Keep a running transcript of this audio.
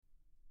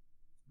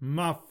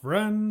My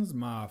friends,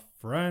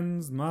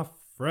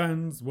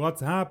 what's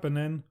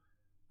happening?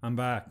 I'm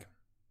back.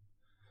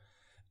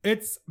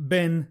 It's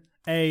been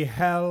a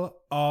hell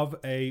of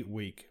a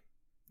week.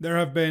 There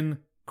have been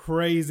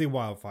crazy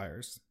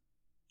wildfires.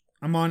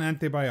 I'm on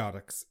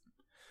antibiotics.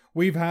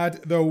 We've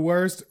had the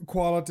worst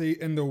quality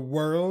in the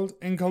world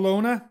in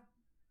Kelowna.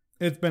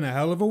 It's been a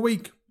hell of a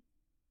week.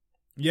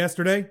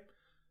 Yesterday,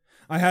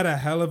 I had a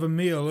hell of a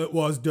meal. It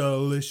was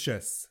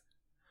delicious.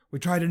 We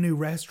tried a new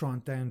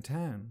restaurant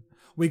downtown.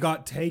 We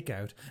got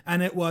takeout,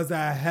 and it was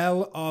a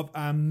hell of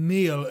a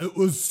meal. It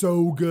was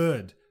so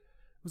good.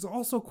 It was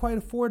also quite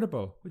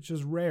affordable, which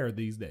is rare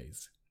these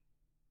days.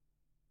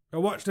 I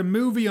watched a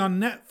movie on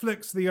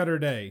Netflix the other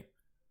day.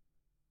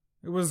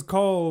 It was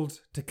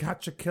called To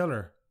Catch a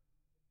Killer.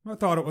 I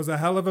thought it was a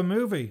hell of a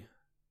movie,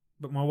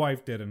 but my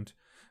wife didn't.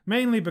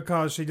 Mainly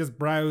because she just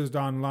browsed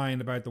online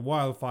about the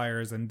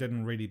wildfires and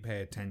didn't really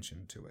pay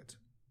attention to it.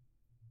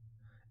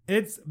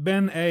 It's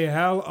been a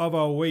hell of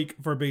a week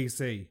for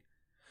BC.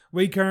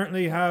 We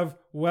currently have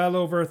well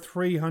over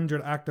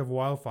 300 active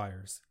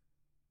wildfires.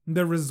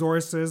 The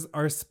resources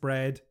are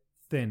spread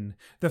thin.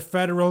 The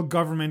federal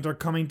government are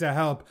coming to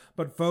help.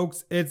 But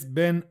folks, it's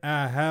been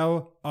a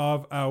hell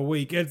of a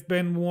week. It's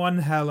been one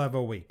hell of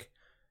a week.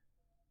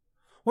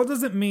 What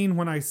does it mean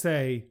when I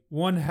say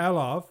one hell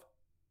of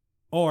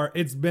or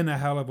it's been a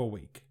hell of a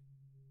week?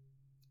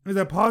 Is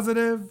it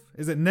positive?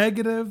 Is it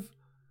negative?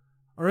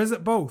 Or is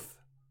it both?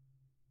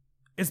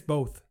 It's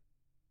both.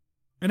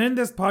 And in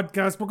this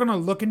podcast, we're going to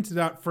look into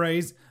that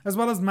phrase as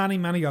well as many,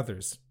 many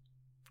others.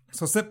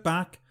 So sit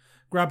back,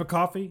 grab a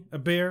coffee, a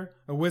beer,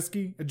 a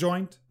whiskey, a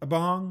joint, a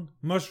bong,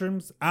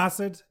 mushrooms,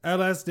 acid,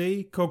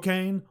 LSD,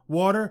 cocaine,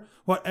 water,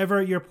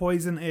 whatever your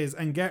poison is,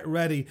 and get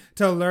ready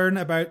to learn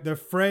about the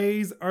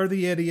phrase or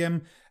the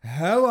idiom,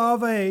 hell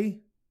of a,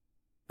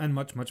 and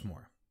much, much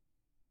more.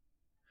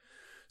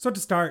 So to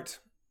start,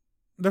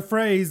 the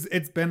phrase,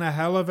 it's been a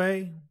hell of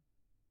a,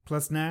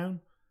 plus noun,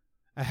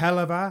 a hell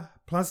of a,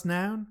 plus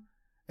noun,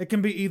 it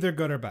can be either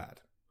good or bad.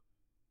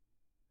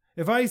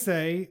 If I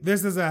say,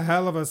 this is a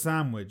hell of a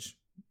sandwich,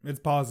 it's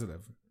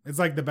positive. It's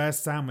like the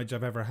best sandwich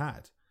I've ever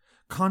had.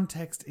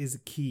 Context is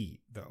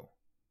key, though.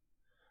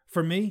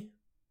 For me,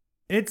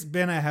 it's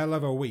been a hell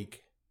of a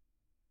week.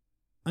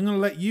 I'm going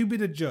to let you be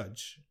the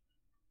judge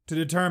to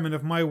determine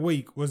if my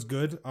week was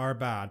good or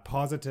bad,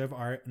 positive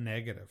or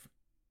negative.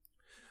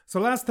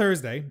 So last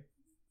Thursday,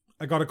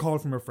 I got a call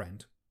from a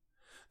friend.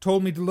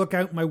 Told me to look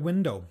out my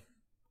window.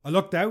 I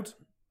looked out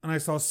and I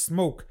saw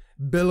smoke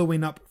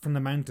billowing up from the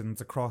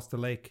mountains across the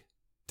lake.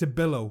 To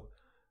billow,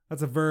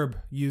 that's a verb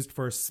used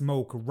for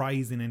smoke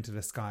rising into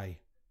the sky.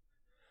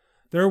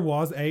 There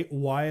was a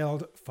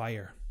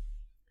wildfire.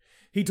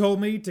 He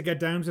told me to get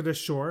down to the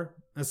shore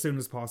as soon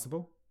as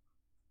possible.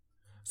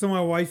 So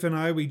my wife and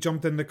I, we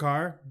jumped in the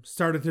car,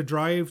 started to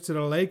drive to the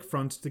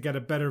lakefront to get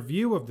a better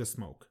view of the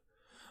smoke.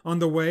 On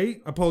the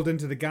way, I pulled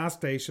into the gas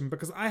station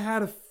because I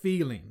had a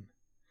feeling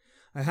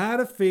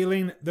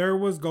there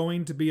was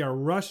going to be a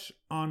rush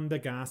on the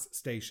gas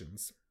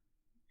stations.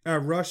 A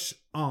rush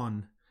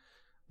on.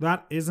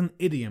 That is an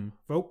idiom,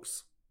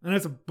 folks. And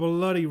it's a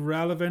bloody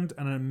relevant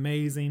and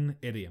amazing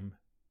idiom.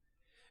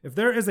 If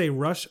there is a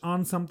rush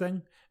on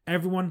something,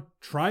 everyone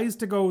tries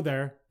to go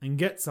there and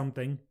get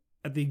something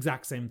at the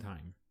exact same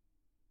time.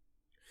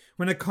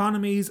 When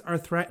economies are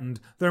threatened,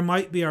 there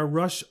might be a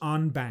rush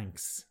on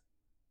banks.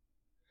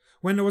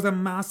 When there was a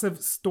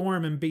massive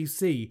storm in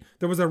BC,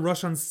 there was a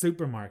rush on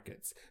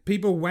supermarkets.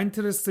 People went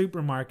to the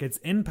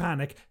supermarkets in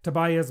panic to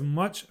buy as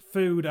much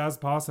food as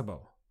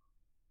possible.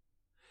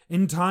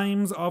 In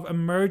times of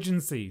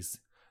emergencies,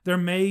 there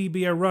may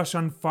be a rush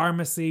on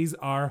pharmacies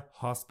or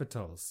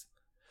hospitals.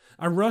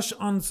 A rush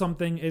on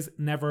something is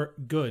never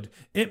good.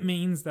 It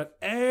means that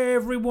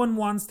everyone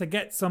wants to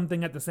get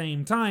something at the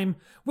same time,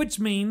 which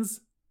means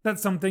that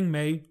something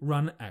may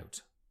run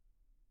out.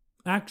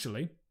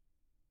 Actually,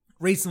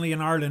 recently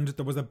in Ireland,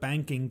 there was a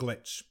banking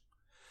glitch.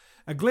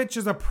 A glitch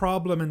is a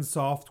problem in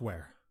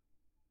software.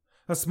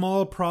 A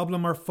small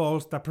problem or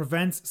fault that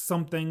prevents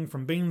something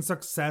from being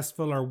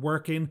successful or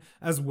working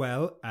as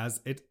well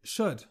as it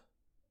should.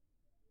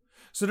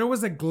 So there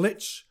was a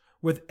glitch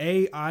with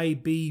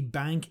AIB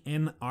Bank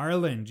in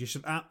Ireland. You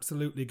should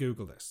absolutely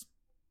Google this.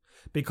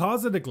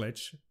 Because of the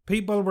glitch,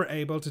 people were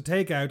able to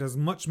take out as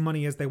much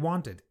money as they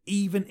wanted,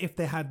 even if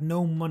they had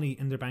no money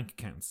in their bank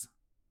accounts.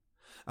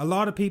 A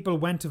lot of people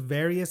went to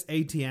various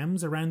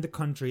ATMs around the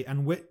country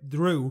and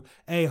withdrew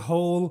a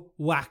whole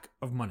whack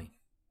of money.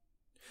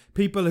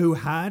 People who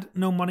had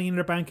no money in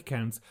their bank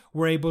accounts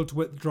were able to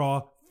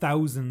withdraw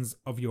thousands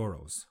of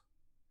euros.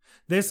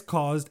 This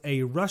caused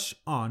a rush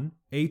on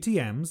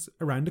ATMs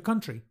around the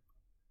country.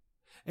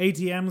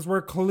 ATMs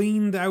were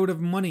cleaned out of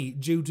money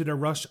due to the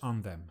rush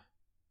on them.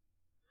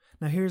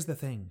 Now here's the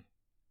thing.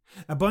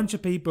 A bunch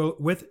of people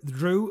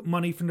withdrew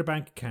money from their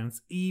bank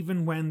accounts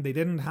even when they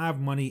didn't have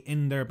money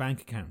in their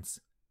bank accounts.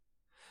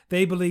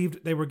 They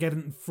believed they were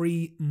getting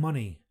free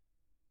money.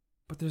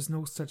 But there's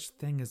no such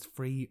thing as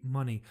free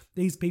money.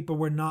 These people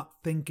were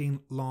not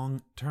thinking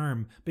long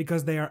term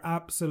because they are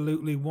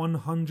absolutely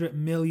 100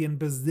 million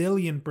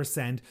bazillion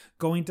 %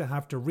 going to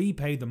have to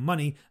repay the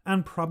money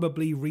and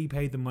probably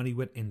repay the money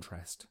with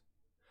interest.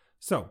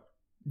 So,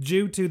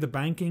 due to the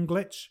banking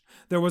glitch,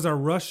 there was a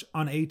rush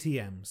on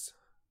ATMs.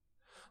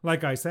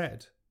 Like I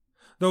said,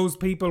 those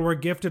people were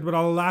gifted with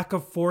a lack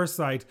of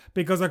foresight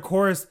because, of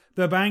course,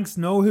 the banks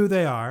know who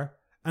they are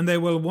and they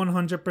will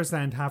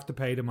 100% have to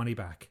pay the money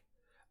back.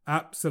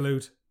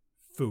 Absolute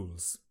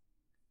fools.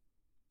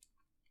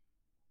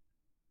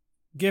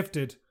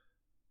 Gifted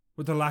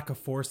with a lack of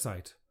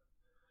foresight.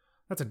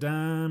 That's a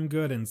damn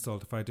good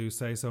insult if I do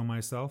say so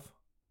myself.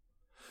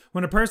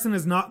 When a person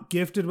is not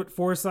gifted with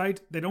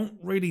foresight, they don't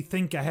really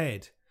think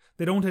ahead.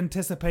 They don't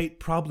anticipate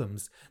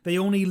problems. They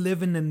only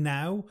live in the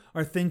now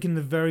or think in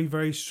the very,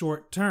 very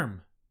short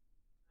term.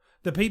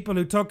 The people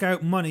who took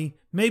out money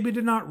maybe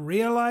did not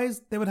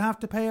realize they would have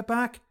to pay it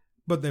back,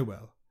 but they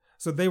will.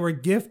 So they were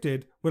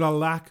gifted with a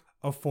lack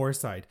of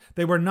foresight.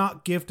 They were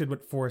not gifted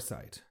with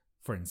foresight,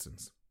 for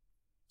instance.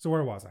 So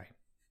where was I?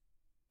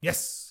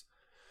 Yes!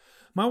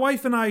 My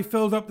wife and I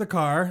filled up the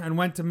car and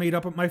went to meet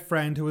up with my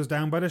friend who was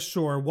down by the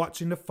shore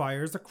watching the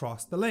fires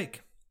across the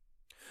lake.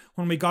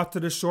 When we got to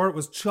the shore, it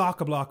was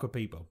chock-a-block with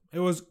people. It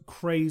was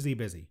crazy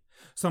busy.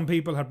 Some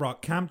people had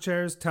brought camp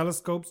chairs,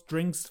 telescopes,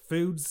 drinks,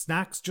 food,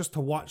 snacks just to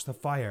watch the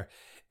fire.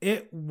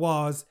 It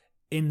was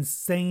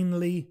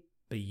insanely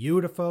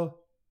beautiful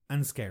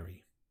and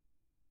scary.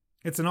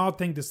 It's an odd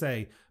thing to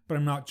say, but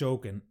I'm not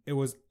joking. It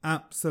was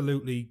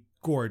absolutely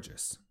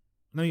gorgeous.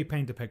 Let me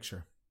paint a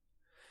picture.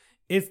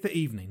 It's the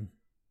evening.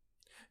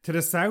 To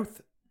the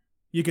south,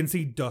 you can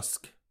see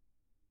dusk.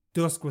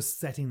 Dusk was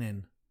setting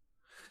in.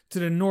 To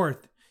the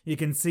north, you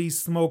can see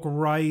smoke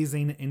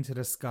rising into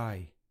the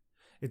sky.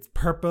 It's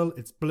purple,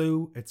 it's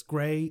blue, it's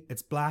grey,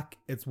 it's black,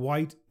 it's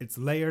white, it's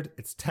layered,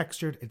 it's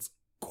textured, it's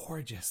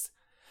gorgeous.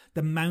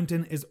 The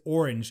mountain is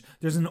orange.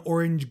 There's an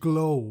orange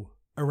glow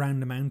around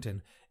the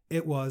mountain.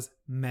 It was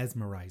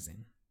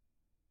mesmerizing.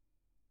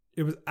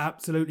 It was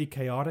absolutely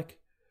chaotic,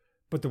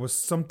 but there was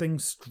something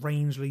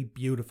strangely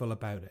beautiful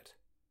about it.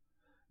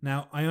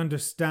 Now, I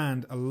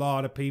understand a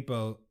lot of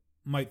people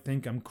might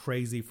think I'm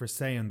crazy for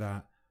saying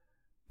that,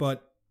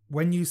 but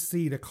when you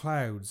see the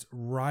clouds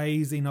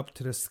rising up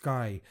to the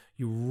sky,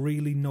 you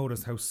really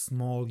notice how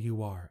small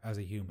you are as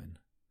a human,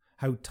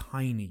 how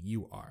tiny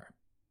you are.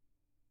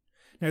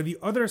 Now, the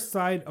other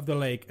side of the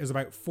lake is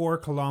about 4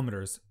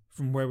 kilometers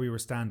from where we were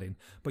standing,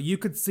 but you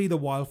could see the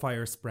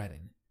wildfire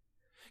spreading.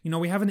 You know,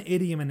 we have an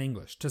idiom in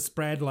English, to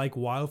spread like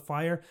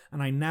wildfire,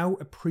 and I now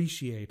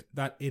appreciate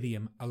that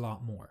idiom a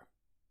lot more.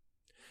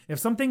 If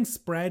something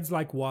spreads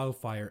like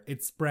wildfire,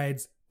 it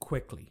spreads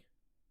quickly.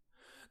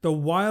 The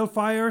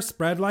wildfire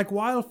spread like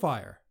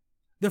wildfire.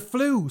 The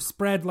flu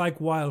spread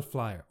like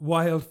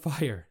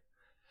wildfire.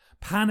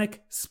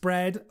 Panic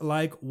spread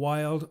like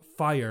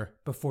wildfire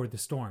before the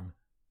storm.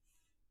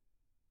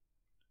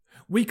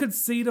 We could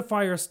see the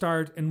fire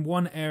start in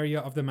one area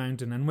of the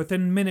mountain, and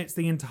within minutes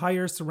the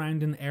entire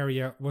surrounding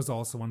area was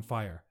also on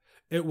fire.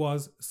 It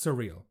was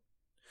surreal.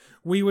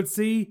 We would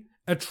see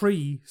a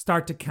tree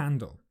start to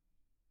candle.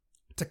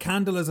 To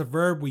candle is a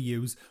verb we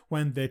use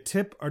when the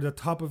tip or the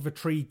top of a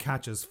tree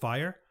catches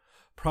fire,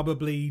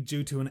 probably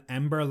due to an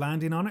ember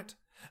landing on it.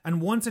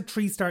 And once a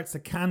tree starts to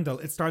candle,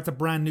 it starts a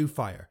brand new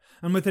fire.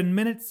 And within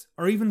minutes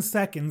or even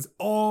seconds,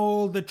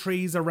 all the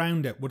trees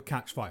around it would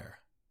catch fire.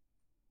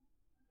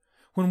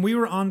 When we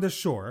were on the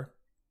shore,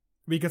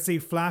 we could see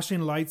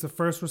flashing lights of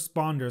first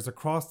responders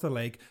across the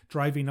lake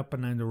driving up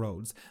and down the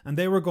roads, and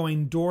they were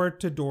going door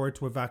to door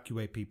to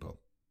evacuate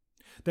people.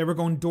 They were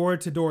going door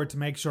to door to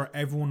make sure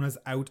everyone was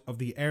out of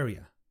the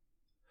area.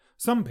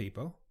 Some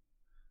people,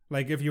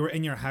 like if you were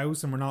in your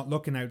house and were not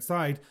looking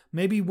outside,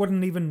 maybe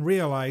wouldn't even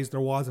realize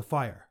there was a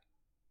fire.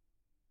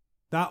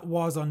 That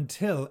was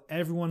until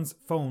everyone's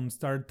phone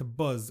started to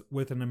buzz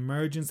with an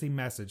emergency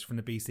message from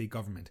the BC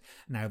government.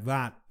 Now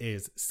that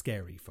is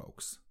scary,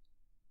 folks.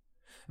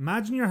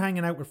 Imagine you're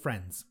hanging out with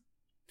friends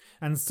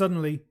and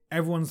suddenly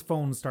everyone's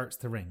phone starts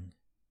to ring.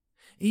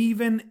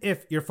 Even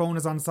if your phone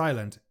is on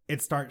silent,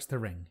 it starts to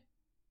ring.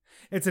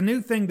 It's a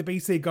new thing the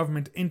BC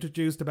government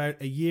introduced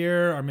about a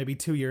year or maybe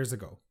 2 years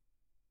ago.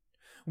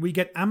 We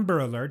get Amber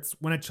Alerts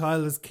when a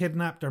child is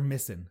kidnapped or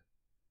missing.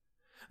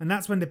 And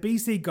that's when the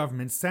BC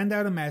government send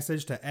out a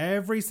message to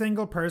every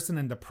single person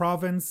in the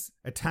province,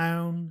 a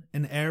town,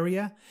 an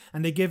area,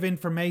 and they give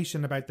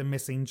information about the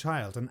missing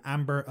child, an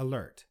Amber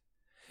Alert.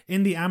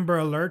 In the Amber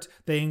Alert,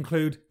 they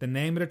include the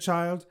name of the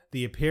child,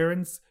 the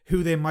appearance,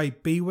 who they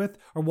might be with,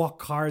 or what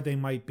car they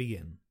might be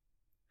in.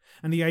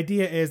 And the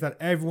idea is that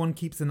everyone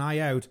keeps an eye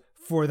out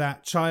for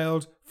that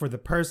child, for the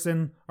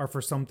person, or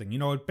for something. You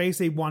know, it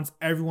basically wants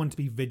everyone to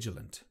be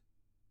vigilant.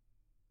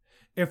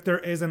 If there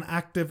is an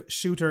active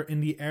shooter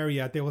in the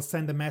area, they will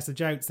send a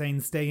message out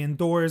saying stay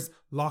indoors,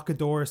 lock a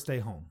door, stay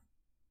home.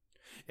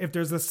 If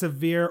there's a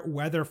severe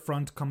weather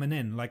front coming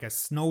in, like a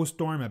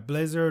snowstorm, a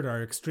blizzard,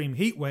 or extreme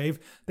heat wave,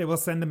 they will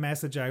send a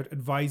message out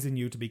advising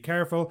you to be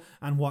careful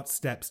and what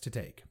steps to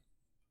take.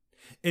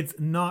 It's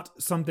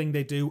not something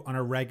they do on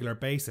a regular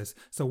basis.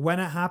 So when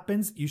it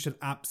happens, you should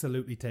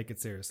absolutely take it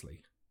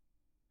seriously.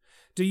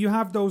 Do you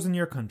have those in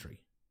your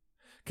country?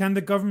 Can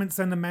the government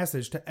send a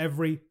message to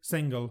every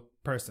single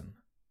person?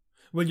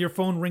 Will your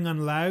phone ring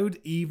on loud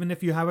even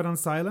if you have it on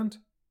silent?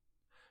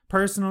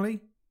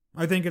 Personally,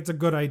 I think it's a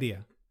good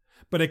idea,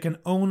 but it can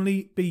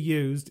only be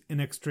used in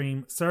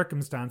extreme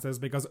circumstances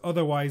because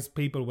otherwise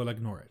people will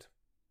ignore it.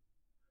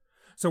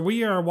 So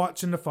we are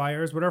watching the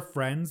fires with our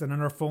friends and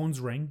then our phones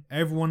ring.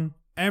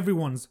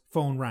 Everyone's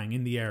phone rang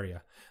in the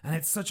area. And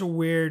it's such a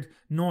weird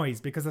noise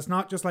because it's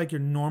not just like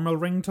your normal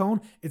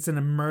ringtone, it's an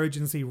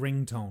emergency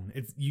ringtone.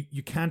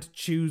 You can't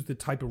choose the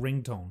type of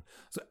ringtone.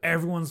 So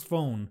everyone's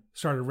phone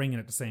started ringing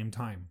at the same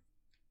time.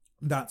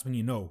 That's when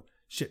you know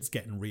shit's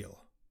getting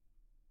real.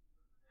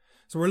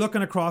 So we're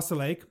looking across the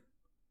lake,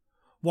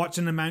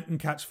 watching the mountain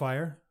catch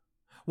fire,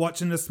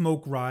 watching the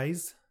smoke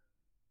rise.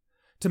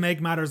 To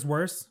make matters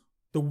worse,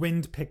 the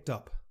wind picked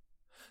up.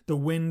 The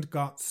wind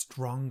got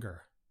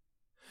stronger.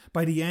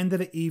 By the end of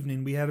the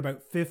evening, we had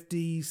about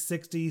 50,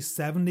 60,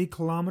 70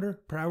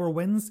 kilometer per hour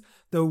winds,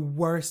 the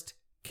worst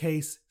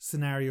case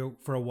scenario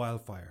for a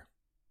wildfire.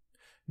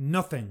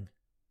 Nothing,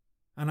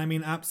 and I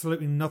mean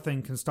absolutely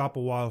nothing, can stop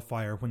a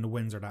wildfire when the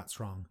winds are that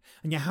strong.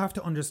 And you have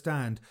to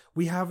understand,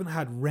 we haven't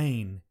had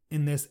rain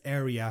in this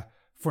area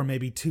for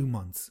maybe 2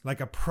 months, like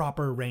a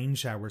proper rain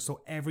shower,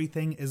 so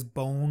everything is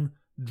bone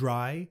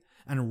dry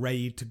and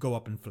ready to go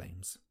up in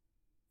flames.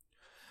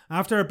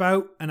 After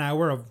about an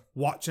hour of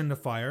watching the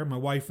fire, my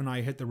wife and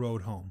I hit the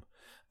road home.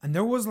 And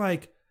there was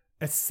like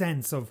a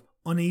sense of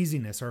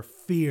uneasiness or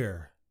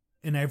fear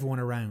in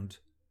everyone around.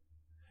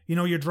 You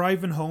know, you're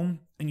driving home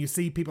and you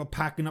see people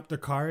packing up their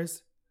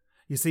cars.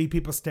 You see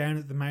people staring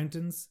at the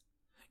mountains.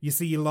 You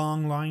see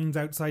long lines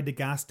outside the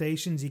gas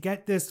stations. You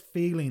get this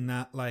feeling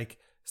that like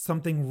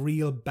something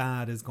real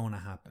bad is going to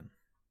happen.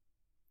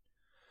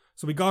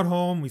 So we got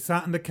home, we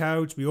sat on the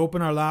couch, we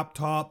open our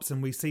laptops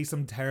and we see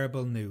some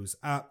terrible news.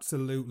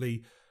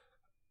 Absolutely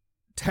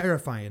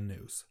terrifying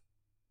news.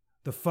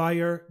 The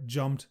fire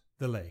jumped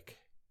the lake.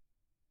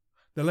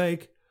 The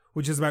lake,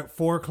 which is about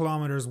 4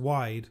 kilometers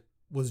wide,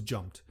 was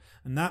jumped.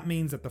 And that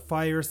means that the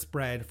fire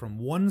spread from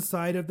one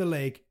side of the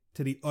lake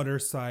to the other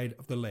side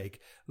of the lake.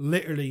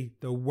 Literally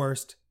the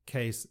worst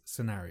case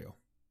scenario.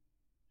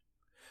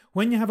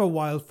 When you have a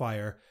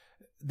wildfire,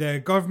 the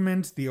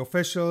government, the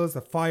officials,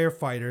 the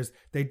firefighters,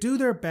 they do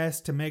their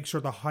best to make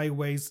sure the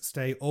highways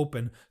stay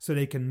open so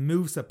they can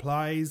move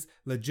supplies,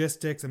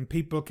 logistics, and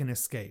people can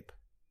escape.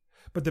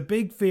 But the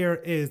big fear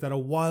is that a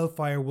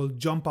wildfire will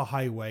jump a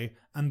highway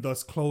and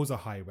thus close a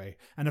highway.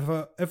 And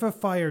if a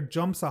fire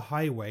jumps a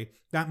highway,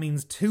 that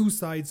means 2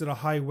 sides of the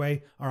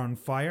highway are on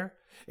fire.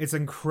 It's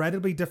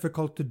incredibly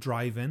difficult to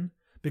drive in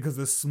because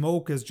the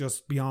smoke is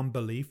just beyond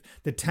belief.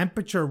 The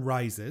temperature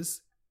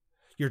rises.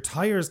 Your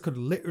tires could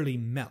literally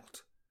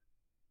melt.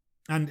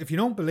 And if you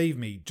don't believe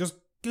me, just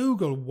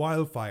Google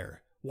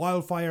wildfire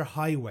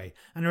highway,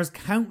 and there's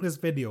countless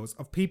videos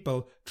of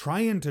people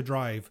trying to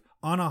drive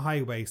on a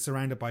highway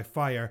surrounded by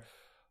fire.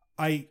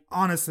 I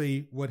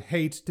honestly would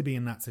hate to be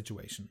in that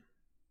situation.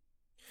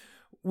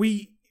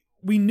 We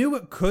knew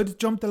it could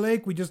jump the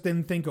lake, we just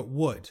didn't think it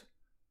would.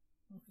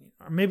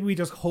 Or maybe we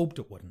just hoped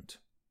it wouldn't.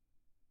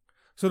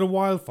 So the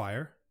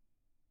wildfire,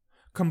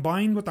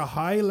 combined with the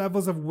high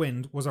levels of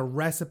wind, was a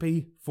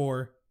recipe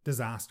for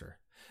disaster.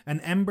 An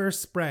ember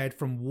spread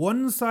from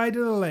one side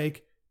of the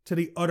lake to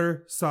the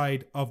other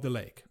side of the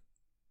lake.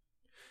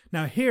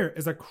 Now here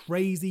is a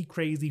crazy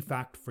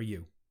fact for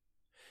you.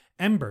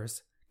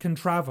 Embers can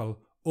travel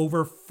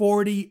over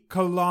 40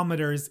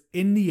 kilometers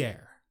in the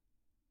air.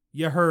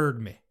 You heard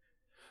me.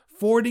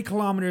 40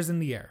 kilometers in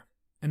the air,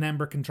 an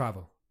ember can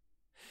travel.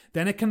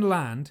 Then it can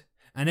land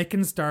and it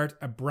can start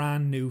a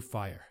brand new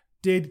fire.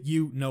 Did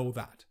you know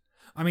that?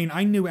 I mean,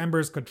 I knew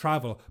embers could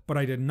travel, but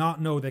I did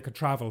not know they could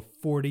travel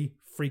 40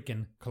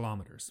 freaking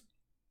kilometers.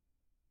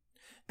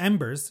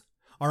 Embers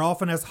are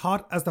often as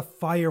hot as the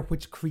fire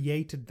which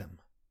created them.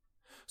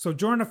 So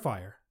during a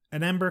fire,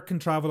 an ember can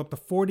travel up to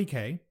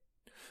 40k,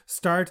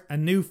 start a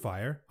new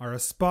fire or a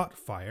spot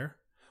fire,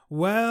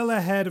 well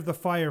ahead of the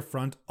fire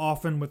front,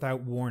 often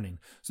without warning.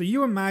 So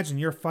you imagine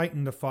you're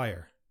fighting the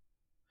fire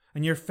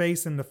and you're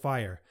facing the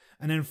fire,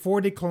 and then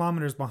 40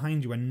 kilometers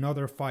behind you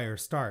another fire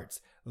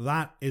starts.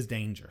 That is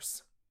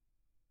dangerous.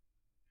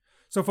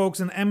 So folks,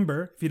 an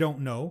ember, if you don't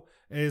know,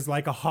 is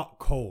like a hot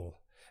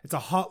coal. It's a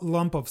hot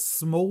lump of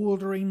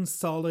smouldering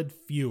solid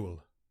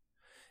fuel.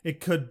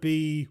 It could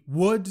be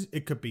wood,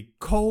 it could be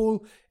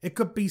coal, it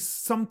could be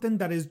something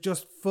that is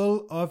just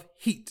full of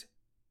heat.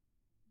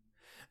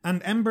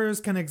 And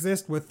embers can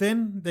exist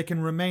within, they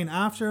can remain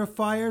after a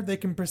fire, they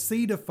can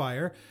precede a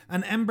fire,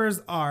 and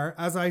embers are,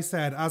 as I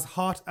said, as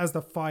hot as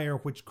the fire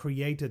which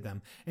created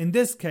them. In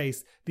this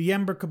case, the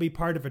ember could be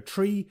part of a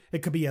tree,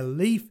 it could be a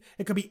leaf,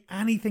 it could be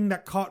anything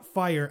that caught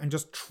fire and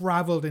just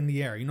traveled in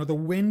the air. You know, the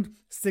wind,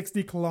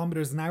 60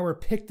 kilometers an hour,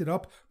 picked it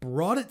up,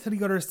 brought it to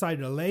the other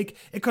side of the lake.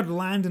 It could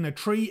land in a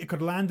tree, it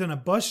could land in a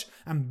bush,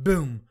 and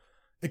boom,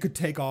 it could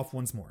take off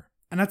once more.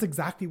 And that's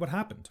exactly what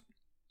happened.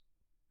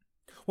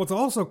 What's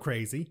also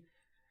crazy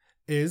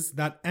is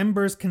that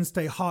embers can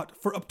stay hot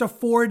for up to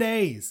 4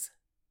 days.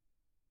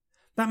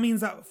 That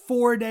means that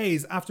 4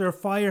 days after a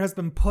fire has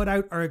been put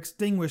out or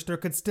extinguished, there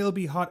could still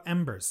be hot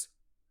embers.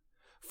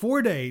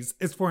 4 days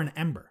is for an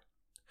ember.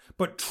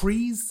 But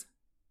trees,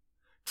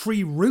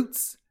 tree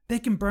roots, they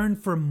can burn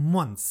for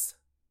months.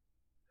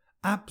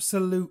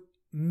 Absolute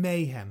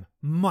mayhem.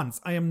 Months.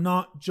 I am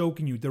not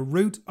joking you. The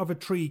root of a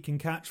tree can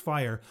catch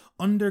fire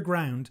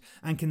underground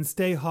and can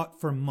stay hot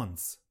for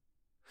months.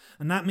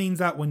 And that means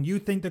that when you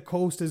think the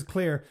coast is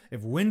clear,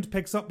 if wind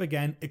picks up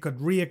again, it could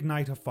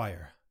reignite a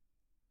fire.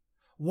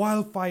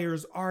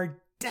 Wildfires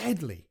are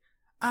deadly.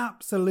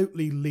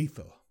 Absolutely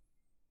lethal.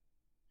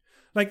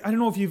 Like, I don't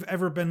know if you've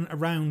ever been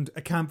around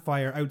a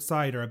campfire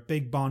outside or a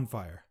big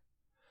bonfire.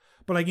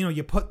 But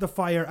you put the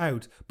fire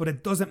out, but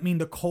it doesn't mean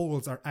the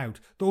coals are out.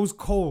 Those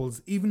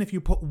coals, even if you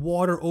put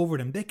water over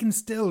them, they can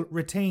still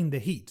retain the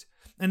heat.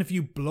 And if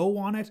you blow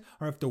on it,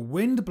 or if the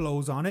wind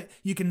blows on it,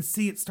 you can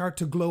see it start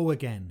to glow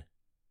again.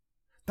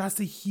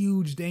 That's a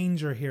huge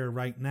danger here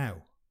right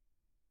now.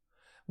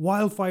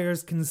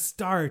 Wildfires can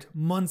start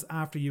months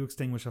after you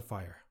extinguish a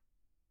fire.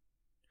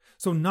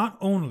 So not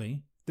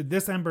only did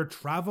this ember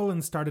travel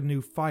and start a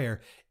new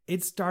fire,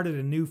 it started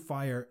a new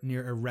fire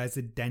near a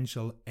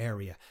residential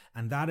area.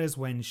 And that is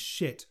when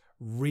shit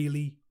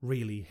really,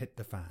 really hit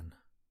the fan.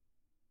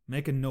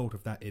 Make a note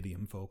of that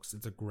idiom, folks.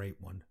 It's a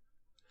great one.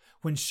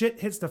 When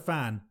shit hits the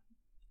fan,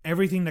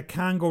 everything that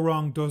can go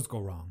wrong does go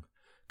wrong.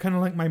 Kind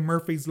of like my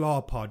Murphy's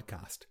Law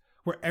podcast,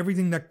 where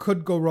everything that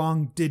could go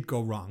wrong did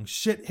go wrong.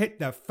 Shit hit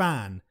the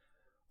fan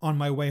on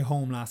my way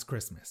home last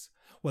Christmas.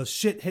 Well,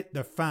 shit hit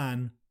the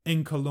fan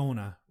in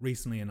Kelowna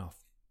recently enough.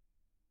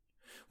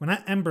 When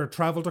that ember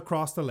travelled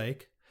across the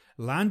lake,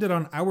 landed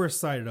on our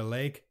side of the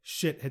lake,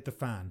 shit hit the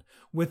fan.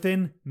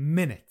 Within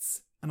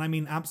minutes, and I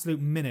mean absolute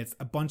minutes,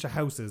 a bunch of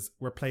houses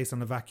were placed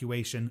on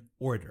evacuation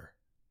order.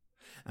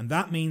 And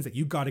that means that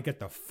you got to get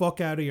the fuck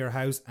out of your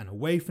house and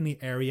away from the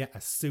area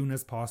as soon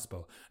as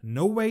possible.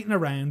 No waiting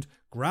around.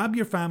 Grab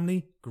your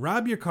family,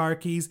 grab your car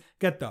keys,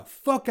 get the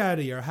fuck out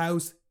of your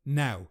house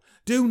now.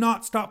 Do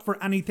not stop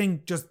for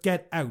anything, just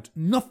get out.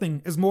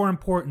 Nothing is more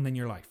important than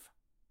your life.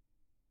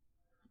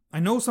 I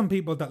know some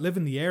people that live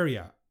in the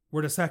area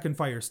where the second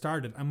fire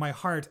started, and my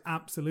heart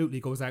absolutely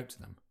goes out to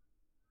them.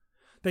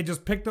 They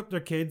just picked up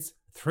their kids,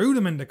 threw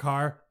them in the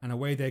car, and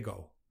away they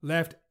go.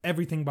 Left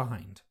everything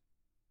behind.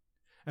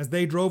 As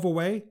they drove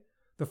away,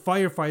 the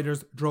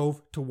firefighters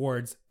drove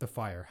towards the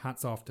fire.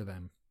 Hats off to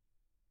them.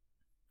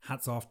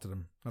 Hats off to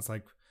them. That's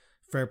like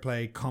fair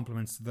play,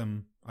 compliments to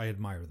them. I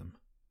admire them.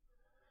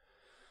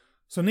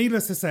 So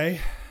needless to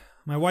say,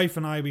 my wife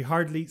and we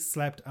hardly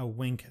slept a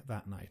wink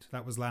that night.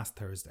 That was last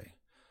Thursday.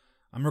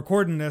 I'm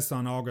recording this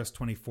on August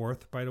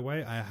 24th, by the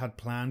way. I had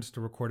planned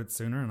to record it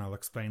sooner, and I'll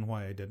explain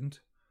why I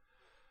didn't.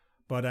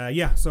 But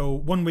so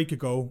 1 week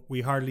ago,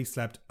 we hardly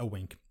slept a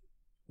wink.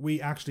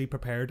 We actually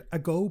prepared a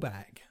go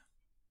bag.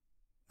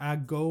 A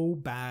go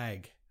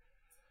bag.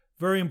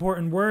 Very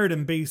important word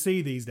in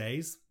BC these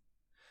days.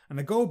 And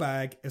a go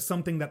bag is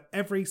something that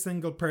every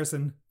single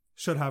person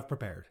should have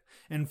prepared.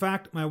 In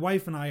fact, my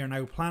wife and I are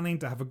now planning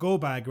to have a go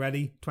bag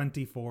ready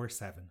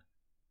 24/7.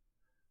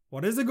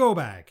 What is a go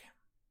bag?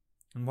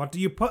 And what do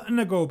you put in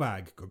a go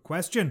bag? Good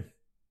question.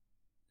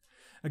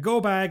 A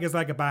go bag is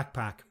like a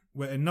backpack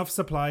with enough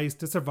supplies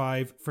to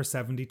survive for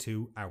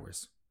 72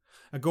 hours.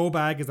 A go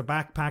bag is a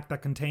backpack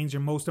that contains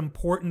your most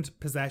important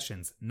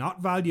possessions.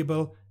 Not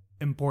valuable,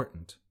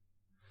 important.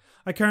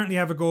 I currently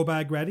have a go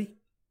bag ready.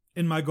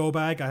 In my go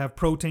bag I have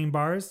protein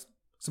bars,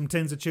 some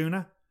tins of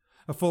tuna,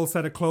 a full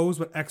set of clothes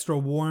with extra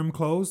warm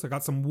clothes. I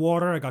got some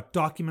water, I got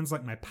documents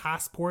like my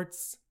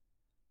passports.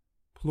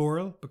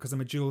 Plural, because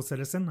I'm a dual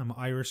citizen. I'm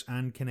Irish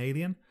and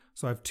Canadian,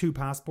 so I have 2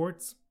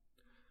 passports.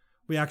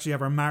 We actually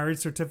have our marriage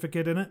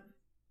certificate in it,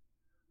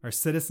 our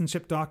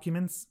citizenship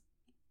documents,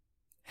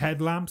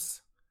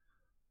 headlamps,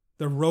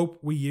 the rope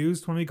we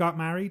used when we got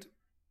married.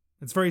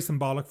 It's very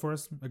symbolic for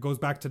us. It goes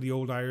back to the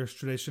old Irish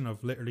tradition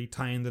of literally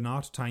tying the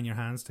knot, tying your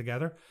hands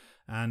together.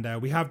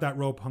 And we have that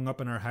rope hung up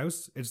in our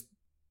house. It's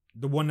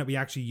the one that we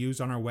actually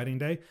used on our wedding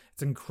day.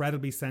 It's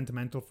incredibly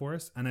sentimental for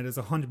us, and it is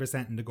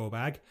 100% in the go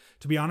bag.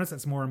 To be honest,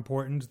 it's more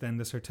important than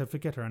the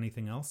certificate or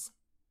anything else.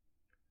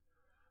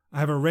 I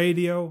have a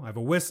radio, I have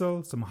a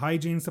whistle, some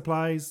hygiene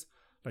supplies,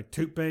 like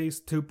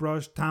toothpaste,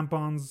 toothbrush,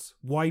 tampons,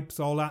 wipes,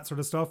 all that sort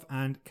of stuff,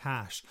 and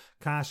cash.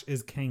 Cash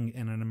is king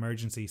in an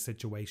emergency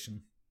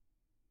situation.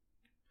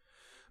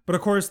 But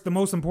of course, the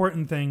most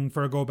important thing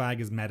for a go bag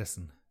is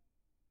medicine.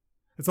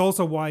 It's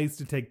also wise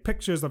to take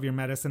pictures of your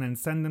medicine and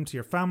send them to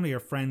your family or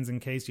friends in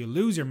case you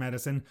lose your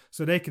medicine,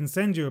 so they can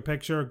send you a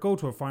picture, go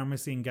to a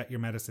pharmacy and get your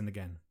medicine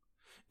again.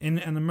 In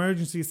an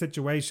emergency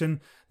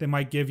situation, they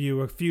might give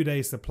you a few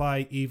days'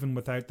 supply even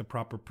without the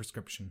proper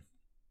prescription.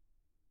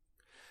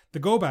 The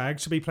go bag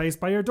should be placed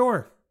by your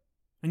door,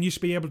 and you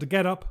should be able to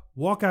get up,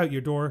 walk out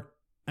your door,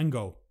 and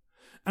go.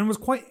 And it was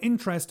quite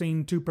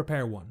interesting to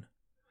prepare one,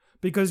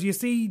 because you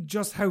see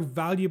just how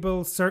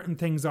valuable certain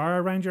things are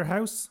around your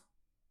house.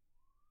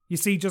 You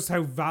see just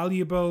how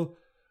valuable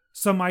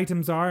some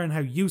items are and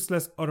how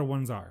useless other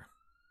ones are.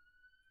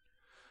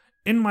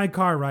 In my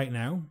car right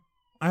now,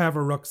 I have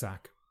a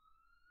rucksack.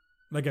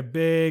 Like a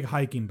big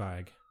hiking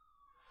bag.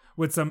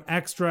 With some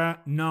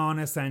extra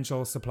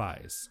non-essential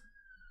supplies.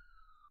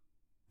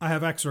 I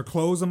have extra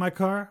clothes in my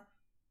car.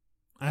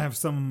 I have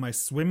some of my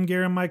swim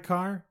gear in my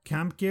car,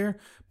 camp gear,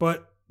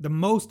 but the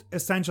most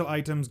essential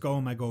items go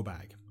in my go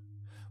bag.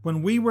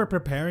 When we were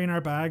preparing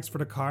our bags for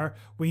the car,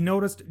 we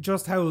noticed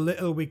just how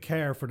little we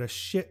care for the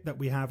shit that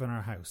we have in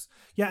our house.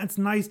 Yeah, it's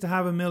nice to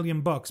have $1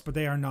 million, but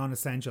they are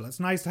non-essential. It's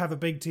nice to have a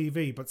big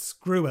TV, but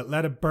screw it,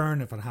 let it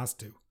burn if it has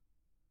to.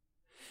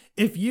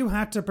 If you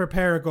had to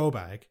prepare a go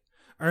bag,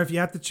 or if you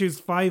had to choose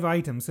 5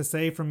 items to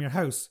save from your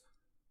house,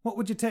 what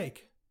would you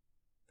take?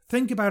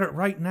 Think about it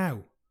right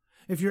now.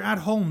 If you're at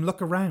home,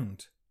 look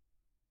around.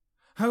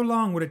 How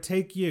long would it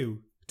take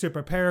you to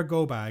prepare a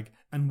go bag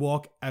and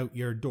walk out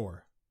your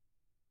door?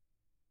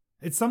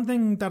 It's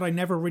something that I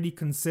never really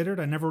considered,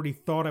 I never really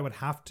thought I would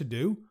have to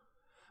do.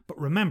 But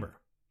remember,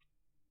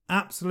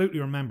 absolutely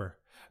remember,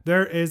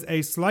 there is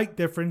a slight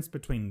difference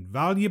between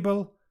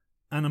valuable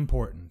and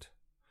important.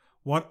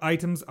 What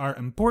items are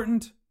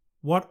important?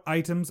 What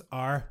items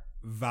are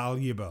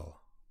valuable?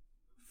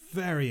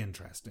 Very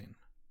interesting.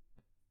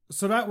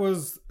 So that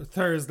was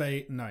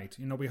Thursday night.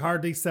 We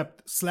hardly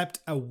slept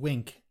a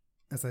wink,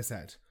 as I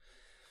said.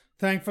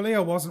 Thankfully, I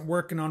wasn't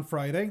working on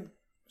Friday,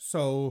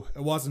 so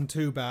it wasn't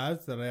too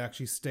bad that I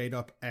actually stayed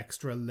up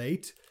extra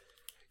late.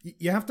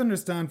 You have to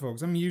understand,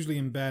 folks, I'm usually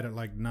in bed at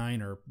like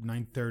 9 or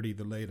 9:30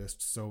 the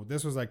latest, so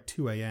this was like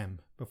 2 a.m.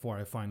 before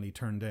I finally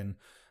turned in.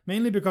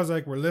 Mainly because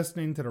we're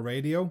listening to the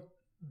radio,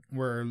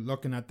 we're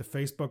looking at the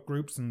Facebook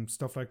groups and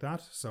stuff like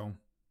that, so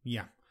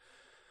yeah.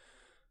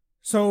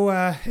 So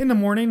in the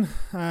morning,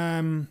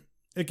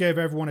 it gave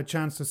everyone a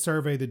chance to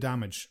survey the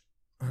damage.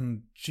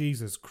 And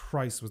Jesus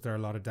Christ, was there a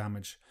lot of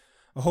damage.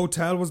 A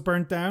hotel was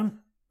burnt down.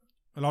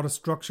 A lot of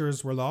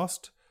structures were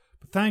lost.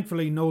 But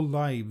thankfully, no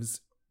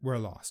lives were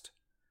lost.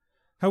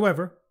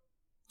 However,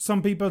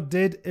 some people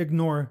did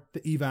ignore the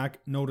evac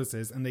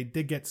notices and they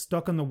did get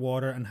stuck in the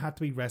water and had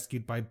to be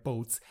rescued by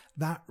boats.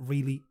 That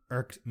really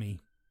irked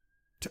me.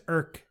 To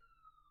irk.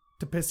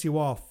 To piss you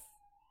off.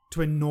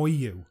 To annoy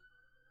you.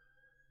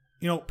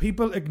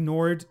 People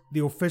ignored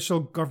the official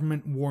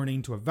government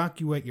warning to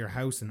evacuate your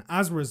house, and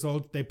as a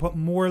result, they put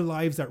more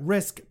lives at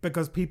risk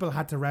because people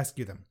had to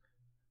rescue them.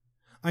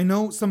 I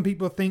know some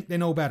people think they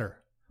know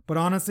better, but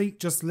honestly,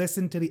 just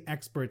listen to the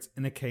experts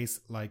in a case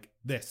like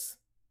this.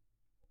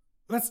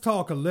 Let's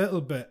talk a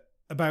little bit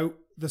about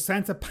the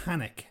sense of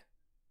panic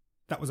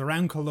that was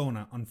around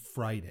Kelowna on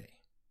Friday.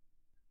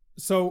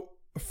 So,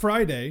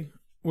 Friday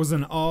was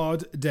an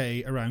odd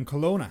day around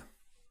Kelowna.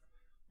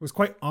 It was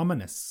quite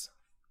ominous.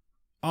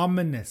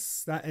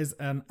 Ominous. That is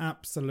an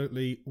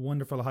absolutely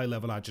wonderful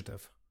high-level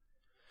adjective.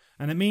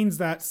 And it means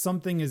that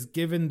something is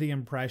given the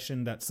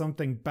impression that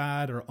something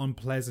bad or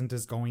unpleasant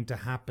is going to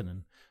happen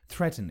and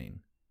threatening.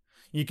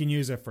 You can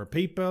use it for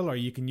people or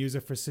you can use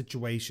it for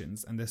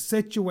situations. And the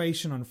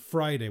situation on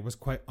Friday was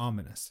quite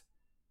ominous.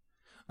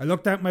 I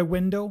looked out my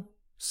window,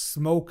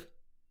 smoke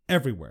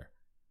everywhere.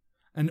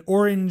 An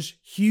orange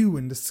hue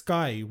in the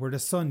sky where the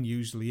sun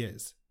usually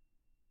is.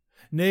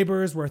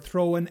 Neighbours were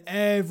throwing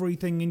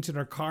everything into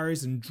their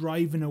cars and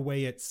driving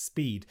away at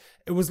speed.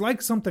 It was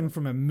like something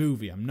from a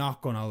movie, I'm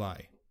not gonna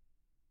lie.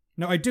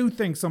 Now, I do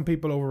think some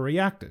people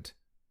overreacted.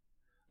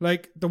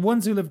 Like, the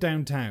ones who live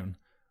downtown.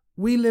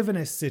 We live in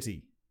a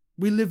city.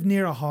 We live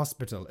near a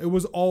hospital. It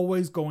was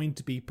always going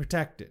to be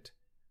protected.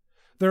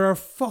 There are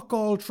fuck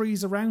all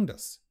trees around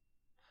us.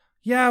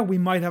 Yeah, we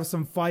might have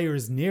some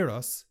fires near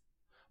us,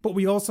 but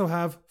we also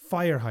have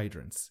fire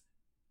hydrants.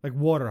 Like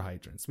water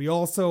hydrants. We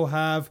also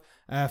have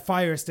a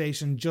fire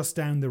station just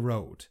down the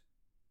road.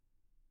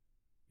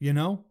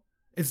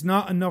 It's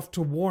not enough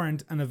to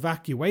warrant an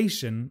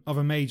evacuation of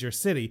a major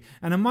city.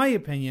 And in my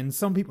opinion,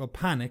 some people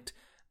panicked,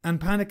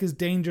 and panic is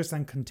dangerous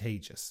and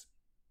contagious.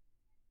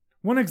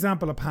 One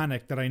example of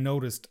panic that I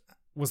noticed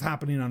was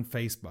happening on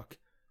Facebook.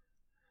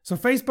 So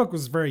Facebook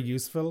was very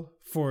useful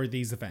for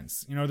these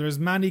events. There's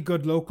many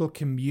good local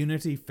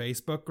community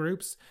Facebook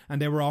groups,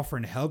 and they were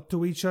offering help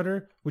to each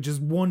other, which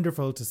is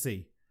wonderful to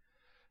see.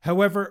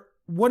 However,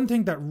 one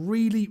thing that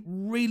really,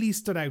 really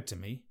stood out to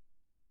me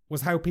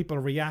was how people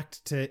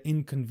react to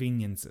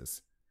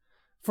inconveniences.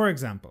 For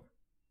example,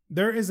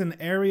 there is an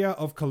area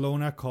of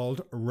Kelowna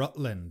called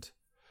Rutland.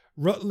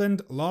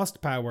 Rutland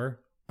lost power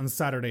on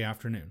Saturday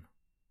afternoon.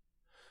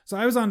 So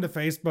I was on the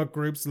Facebook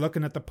groups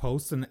looking at the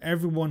posts and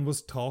everyone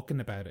was talking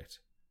about it.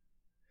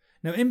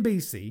 Now in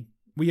BC,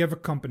 we have a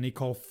company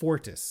called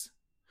Fortis.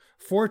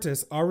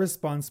 Fortis are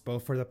responsible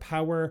for the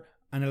power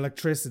and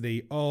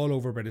electricity all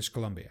over British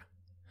Columbia.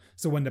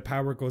 So when the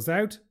power goes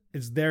out,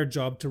 it's their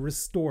job to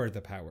restore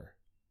the power.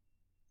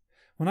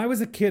 When I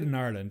was a kid in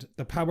Ireland,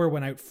 the power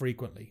went out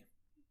frequently.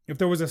 If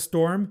there was a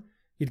storm,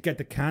 you'd get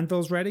the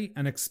candles ready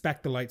and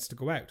expect the lights to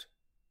go out.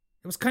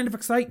 It was kind of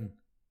exciting.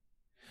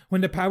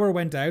 When the power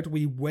went out,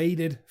 we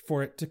waited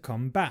for it to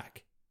come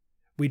back.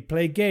 We'd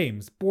play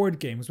games, board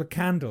games with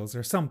candles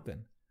or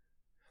something.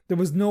 There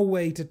was no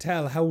way to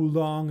tell how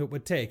long it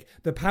would take.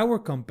 The power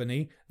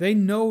company, they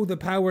know the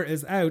power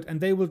is out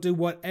and they will do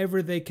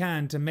whatever they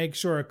can to make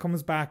sure it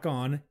comes back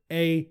on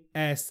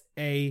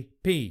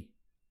ASAP,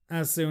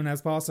 as soon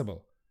as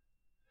possible.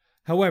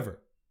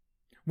 However,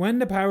 when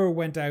the power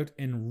went out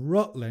in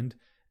Rutland,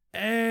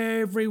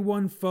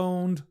 everyone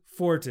phoned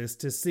Fortis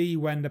to see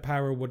when the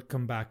power would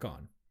come back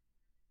on.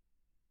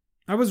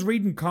 I was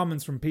reading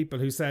comments from people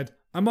who said,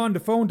 "I'm on the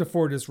phone to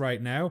Fortis right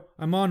now.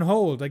 I'm on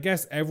hold. I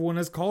guess everyone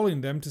is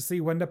calling them to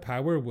see when the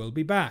power will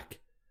be back.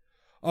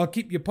 I'll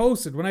keep you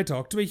posted when I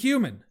talk to a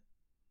human."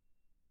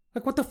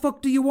 Like, what the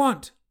fuck do you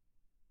want?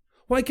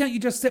 Why can't you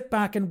just sit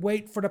back and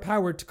wait for the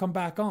power to come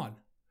back on?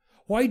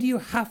 Why do you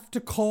have to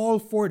call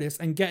Fortis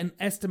and get an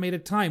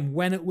estimated time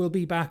when it will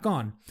be back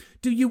on?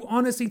 Do you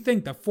honestly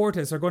think that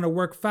Fortis are going to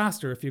work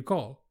faster if you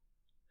call?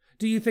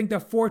 Do you think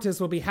that Fortis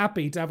will be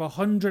happy to have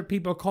 100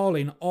 people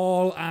calling,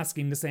 all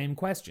asking the same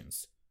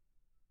questions?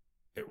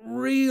 It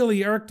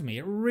really irked me.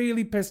 It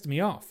really pissed me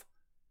off.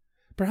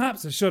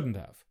 Perhaps it shouldn't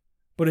have,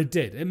 but it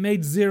did. It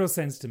made zero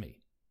sense to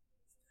me.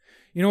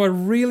 You know, it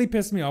really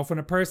pissed me off when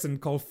a person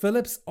called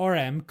Phillips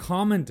RM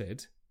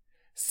commented,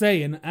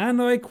 saying,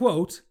 and I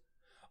quote,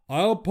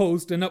 "I'll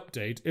post an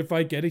update if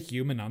I get a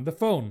human on the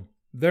phone.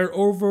 They're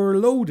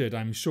overloaded,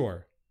 I'm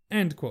sure."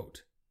 End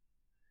quote.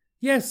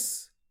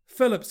 Yes,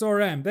 Phillips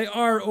RM, they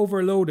are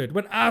overloaded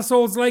with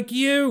assholes like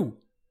you.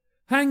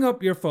 Hang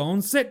up your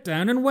phone, sit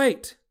down and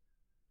wait.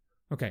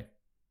 Okay,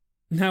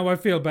 now I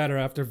feel better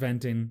after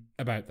venting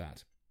about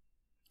that.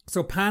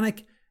 So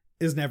panic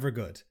is never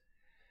good.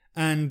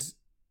 And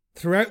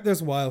throughout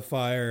this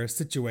wildfire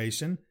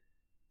situation,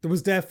 there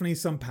was definitely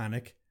some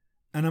panic.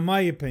 And in my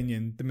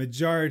opinion, the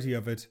majority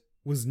of it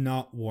was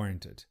not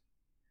warranted.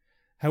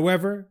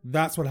 However,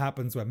 that's what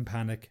happens when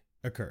panic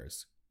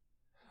occurs.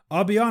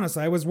 I'll be honest,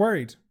 I was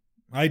worried.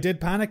 I did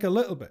panic a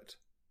little bit.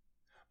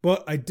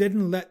 But I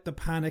didn't let the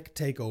panic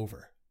take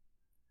over.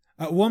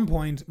 At one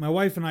point, my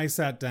wife and I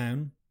sat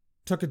down,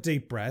 took a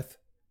deep breath,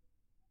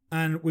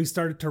 and we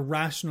started to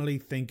rationally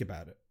think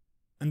about it.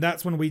 And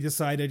that's when we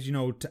decided,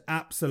 to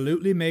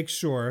absolutely make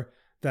sure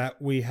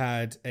that we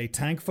had a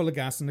tank full of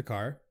gas in the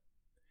car.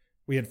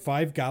 We had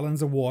 5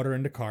 gallons of water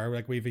in the car.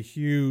 Like, we have a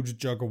huge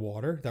jug of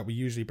water that we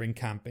usually bring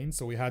camping.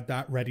 So we had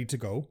that ready to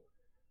go.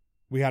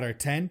 We had our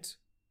tent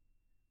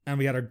and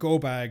we had our go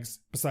bags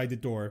beside the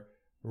door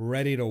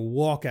ready to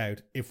walk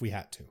out if we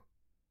had to.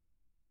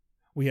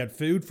 We had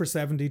food for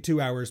 72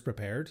 hours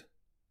prepared.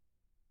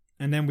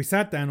 And then we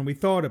sat down and we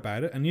thought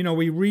about it. And,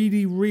 we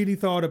really, really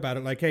thought about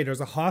it. Like, hey,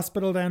 there's a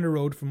hospital down the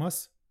road from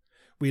us.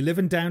 We live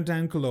in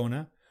downtown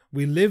Kelowna.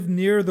 We live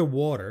near the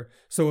water.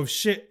 So if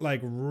shit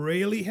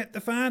really hit the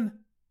fan,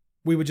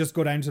 we would just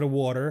go down to the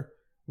water,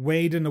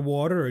 wade in the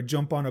water or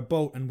jump on a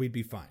boat and we'd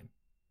be fine.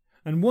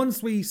 And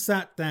once we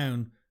sat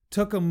down,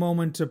 took a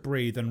moment to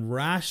breathe and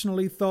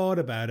rationally thought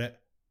about it,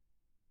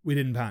 we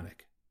didn't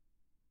panic.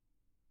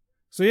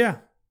 So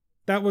yeah,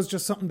 that was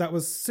just something that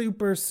was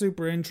super,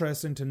 super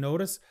interesting to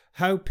notice.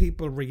 How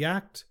people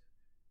react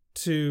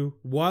to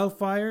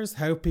wildfires,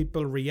 how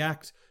people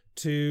react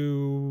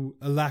to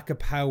a lack of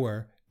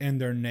power in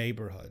their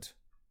neighborhood.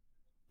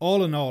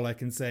 All in all, I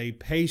can say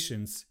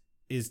patience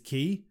is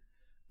key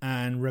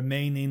and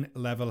remaining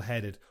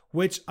level-headed,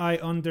 which I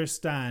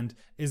understand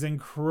is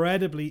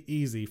incredibly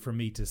easy for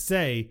me to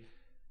say,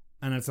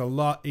 and it's a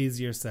lot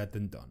easier said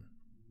than done.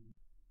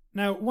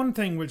 Now, one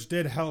thing which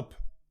did help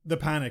the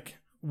panic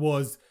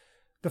was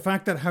the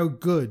fact that how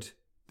good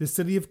the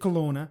city of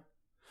Kelowna,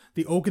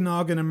 the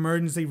Okanagan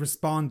emergency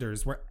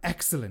responders were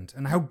excellent,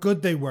 and how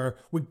good they were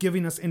with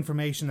giving us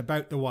information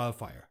about the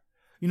wildfire.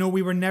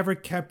 We were never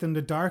kept in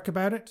the dark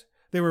about it.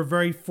 They were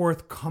very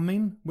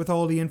forthcoming with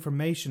all the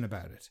information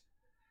about it.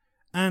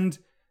 And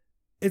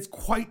it's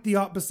quite the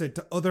opposite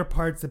to other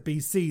parts of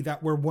BC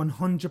that were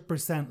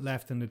 100%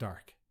 left in the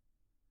dark.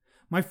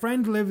 My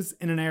friend lives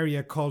in an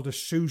area called a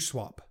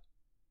Shuswap.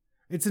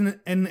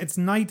 It's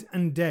night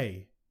and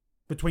day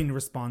between the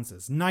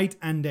responses. Night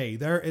and day.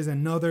 There is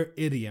another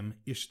idiom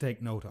you should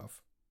take note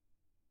of.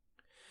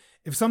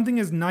 If something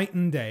is night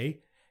and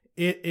day,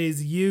 it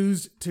is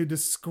used to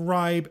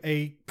describe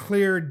a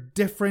clear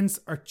difference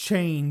or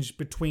change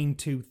between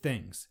two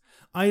things.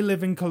 I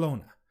live in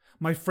Kelowna.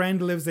 My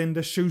friend lives in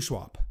the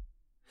Shuswap.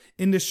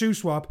 In the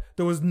Shuswap,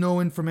 there was no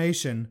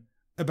information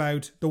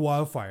about the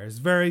wildfires.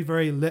 Very,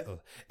 very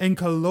little. In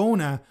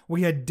Kelowna,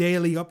 we had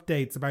daily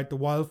updates about the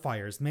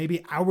wildfires,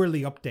 maybe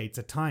hourly updates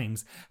at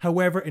times.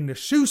 However, in the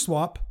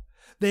Shuswap,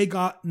 they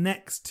got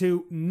next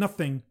to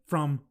nothing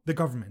from the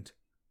government.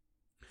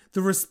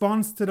 The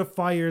response to the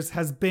fires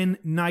has been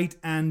night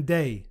and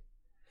day.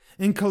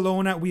 In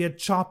Kelowna, we had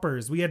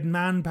choppers, we had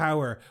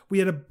manpower, we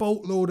had a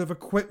boatload of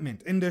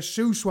equipment. In the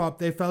Shuswap,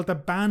 they felt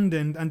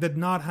abandoned and did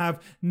not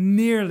have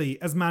nearly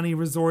as many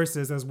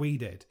resources as we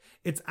did.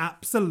 It's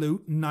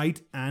absolute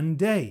night and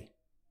day.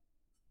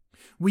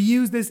 We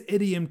use this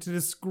idiom to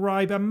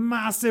describe a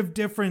massive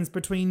difference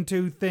between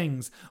two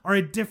things, or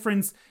a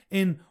difference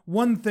in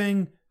one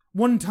thing,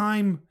 one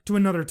time to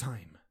another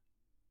time.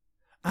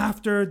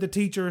 After the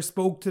teacher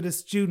spoke to the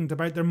student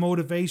about their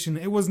motivation,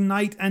 it was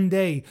night and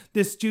day.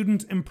 The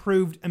student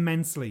improved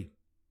immensely.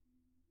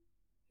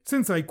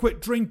 Since I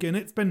quit drinking,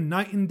 it's been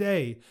night and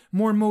day.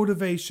 More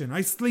motivation.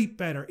 I sleep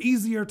better,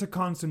 easier to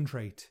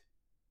concentrate.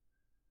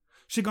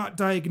 She got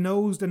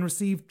diagnosed and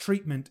received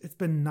treatment. It's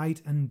been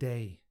night and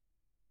day.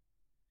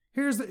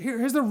 Here's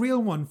the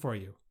real one for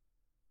you.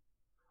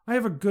 I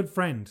have a good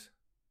friend,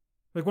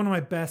 like one of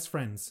my best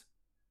friends.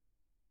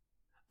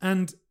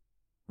 And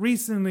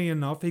recently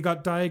enough, he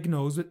got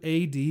diagnosed with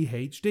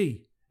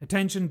ADHD,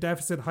 Attention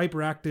Deficit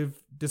Hyperactive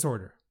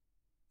Disorder.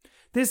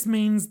 This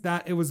means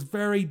that it was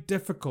very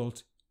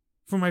difficult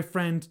for my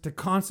friend to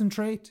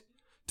concentrate,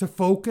 to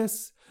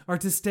focus, or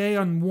to stay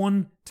on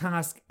one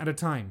task at a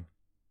time.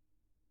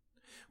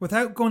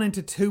 Without going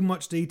into too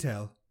much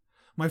detail,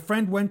 my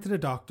friend went to the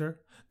doctor,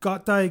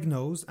 got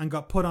diagnosed, and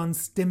got put on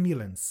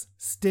stimulants.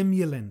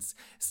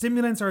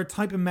 Stimulants are a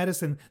type of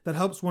medicine that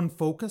helps one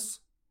focus.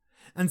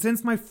 And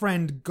since my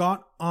friend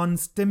got on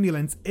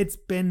stimulants, it's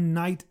been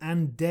night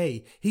and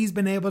day. He's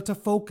been able to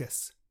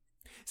focus,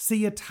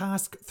 see a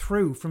task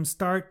through from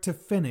start to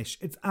finish.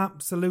 It's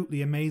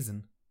absolutely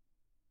amazing.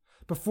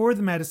 Before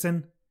the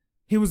medicine,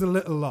 he was a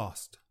little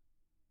lost.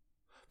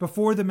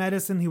 Before the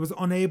medicine, he was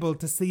unable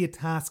to see a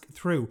task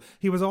through.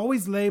 He was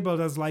always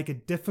labelled as like a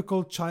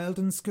difficult child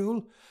in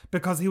school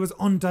because he was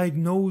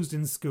undiagnosed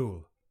in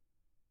school.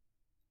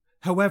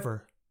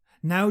 However,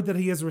 now that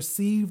he has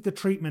received the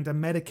treatment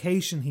and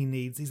medication he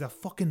needs, he's a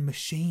fucking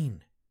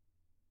machine.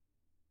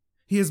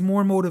 He has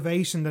more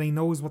motivation than he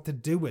knows what to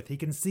do with. He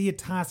can see a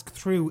task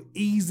through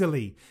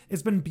easily.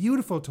 It's been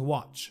beautiful to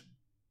watch.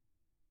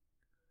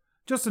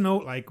 Just a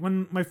note, like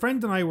when my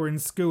friend and I were in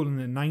school in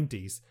the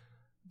 90s,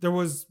 there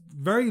was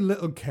very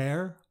little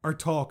care or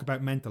talk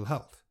about mental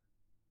health.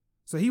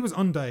 So he was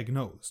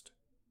undiagnosed.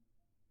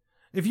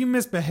 If you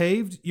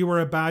misbehaved, you were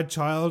a bad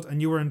child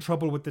and you were in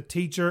trouble with the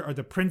teacher or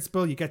the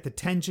principal, you get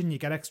detention, you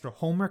get extra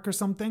homework or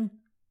something.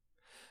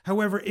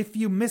 However, if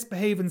you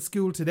misbehave in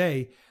school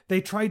today,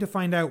 they try to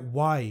find out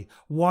why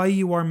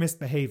you are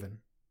misbehaving.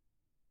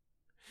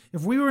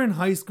 If we were in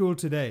high school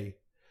today,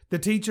 the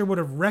teacher would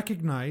have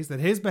recognized that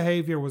his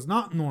behavior was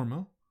not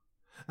normal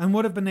and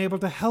would have been able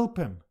to help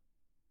him.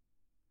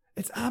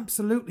 It's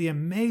absolutely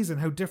amazing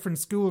how different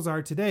schools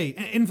are today.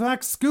 In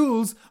fact,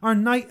 schools are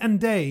night and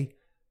day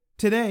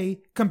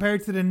today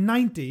compared to the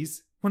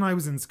 90s when I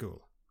was in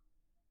school.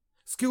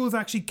 Schools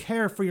actually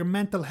care for your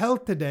mental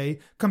health today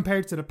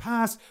compared to the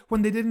past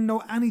when they didn't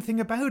know anything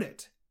about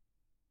it.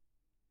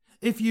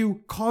 If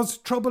you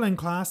caused trouble in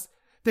class,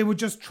 they would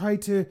just try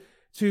to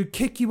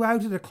kick you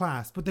out of the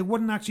class, but they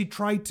wouldn't actually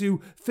try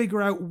to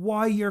figure out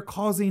why you're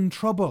causing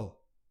trouble.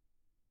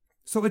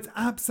 So it's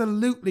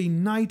absolutely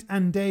night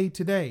and day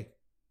today.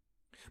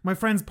 My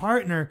friend's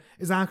partner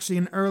is actually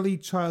an early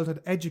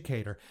childhood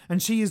educator,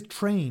 and she is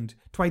trained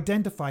to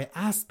identify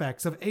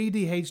aspects of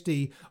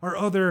ADHD or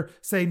other,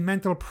 say,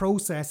 mental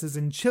processes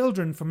in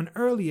children from an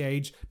early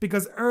age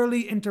because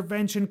early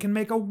intervention can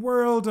make a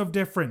world of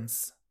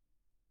difference.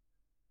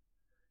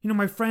 You know,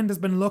 my friend has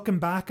been looking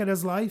back at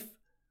his life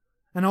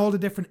and all the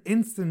different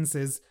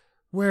instances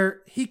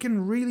where he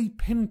can really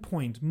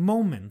pinpoint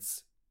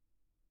moments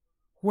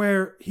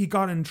where he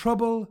got in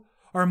trouble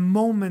or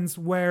moments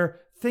where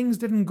things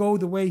didn't go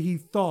the way he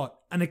thought,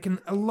 and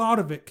a lot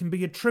of it can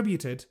be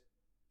attributed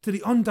to the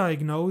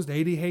undiagnosed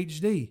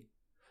ADHD.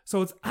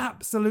 So it's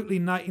absolutely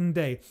night and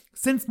day.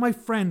 Since my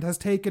friend has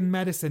taken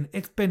medicine,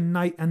 it's been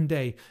night and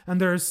day,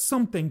 and there is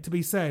something to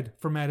be said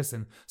for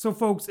medicine. So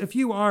folks, if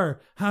you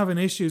are having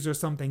issues or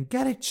something,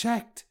 get it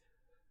checked.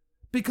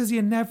 Because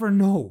you never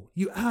know.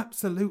 You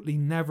absolutely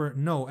never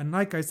know. And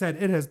like I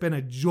said, it has been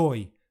a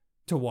joy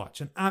to watch.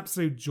 An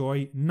absolute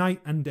joy,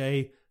 night and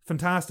day.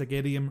 Fantastic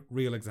idiom,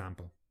 real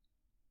example.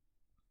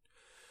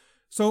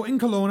 So in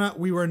Kelowna,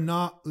 we were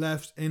not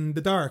left in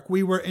the dark.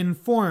 We were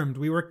informed.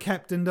 We were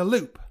kept in the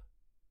loop.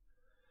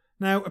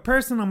 Now, a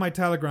person on my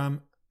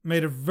Telegram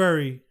made a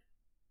very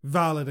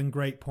valid and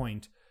great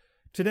point.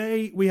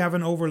 Today, we have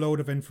an overload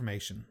of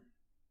information.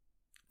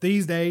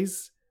 These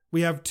days,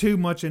 we have too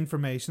much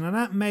information, and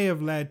that may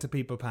have led to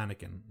people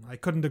panicking. I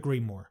couldn't agree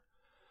more.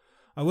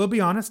 I will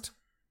be honest,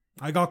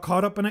 I got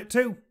caught up in it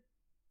too.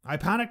 I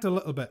panicked a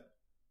little bit.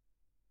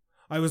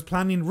 I was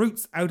planning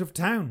routes out of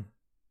town.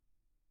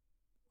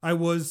 I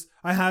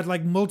had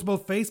like multiple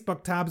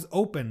Facebook tabs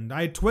open.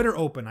 I had Twitter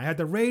open. I had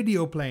the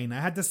radio playing.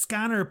 I had the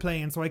scanner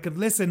playing so I could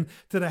listen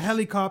to the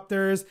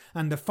helicopters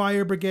and the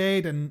fire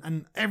brigade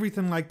and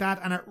everything like that.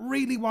 And it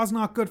really was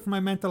not good for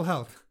my mental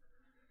health.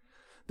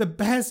 The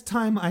best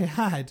time I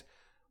had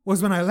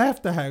was when I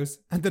left the house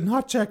and did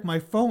not check my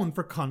phone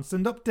for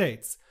constant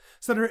updates.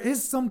 So there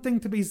is something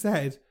to be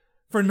said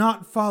for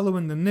not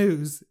following the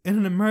news in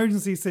an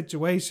emergency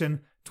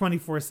situation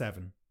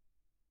 24/7.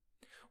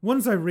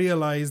 Once I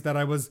realized that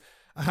I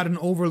had an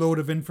overload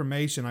of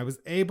information, I was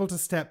able to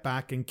step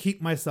back and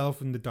keep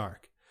myself in the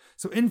dark.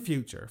 So in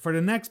future, for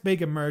the next big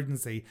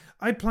emergency,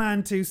 I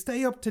plan to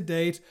stay up to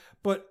date,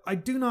 but I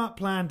do not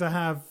plan to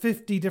have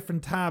 50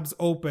 different tabs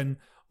open,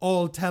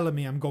 all telling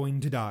me I'm going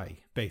to die,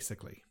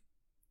 basically.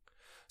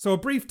 So a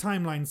brief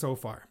timeline so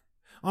far.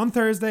 On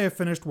Thursday, I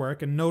finished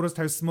work and noticed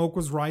how smoke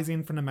was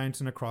rising from the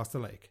mountain across the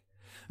lake.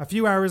 A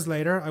few hours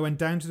later, I went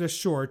down to the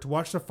shore to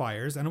watch the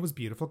fires, and it was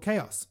beautiful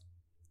chaos.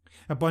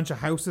 A bunch of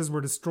houses were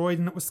destroyed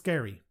and it was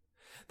scary.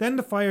 Then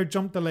the fire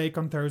jumped the lake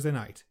on Thursday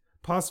night,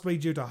 possibly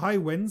due to high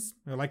winds.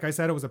 Like I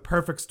said, it was a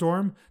perfect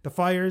storm. The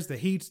fires, the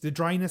heat, the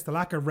dryness, the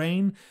lack of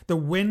rain, the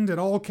wind, it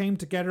all came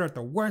together at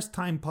the worst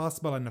time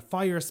possible, and the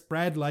fire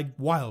spread like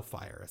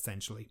wildfire,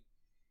 essentially.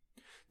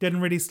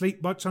 Didn't really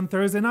sleep much on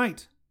Thursday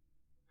night.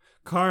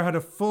 Car had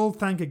a full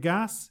tank of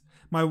gas.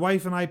 My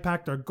wife and I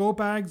packed our go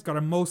bags, got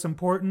our most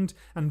important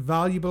and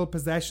valuable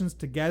possessions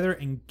together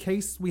in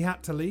case we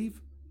had to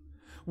leave.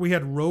 We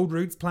had road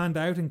routes planned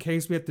out in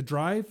case we had to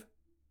drive.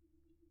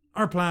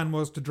 Our plan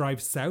was to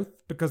drive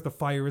south because the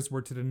fires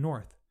were to the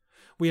north.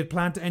 We had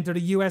planned to enter the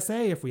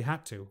USA if we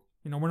had to.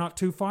 We're not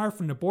too far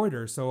from the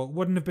border, so it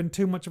wouldn't have been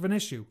too much of an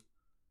issue.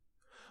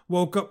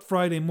 Woke up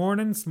Friday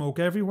morning, smoke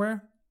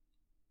everywhere.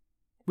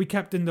 We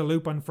kept in the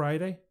loop on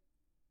Friday.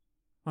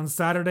 On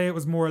Saturday, it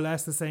was more or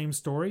less the same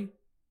story.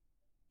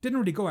 Didn't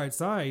really go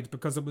outside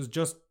because it was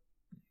just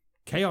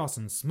chaos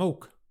and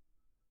smoke.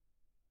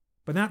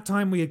 By that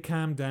time we had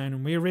calmed down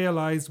and we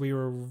realised we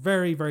were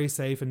very, very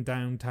safe in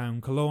downtown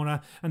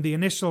Kelowna, and the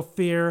initial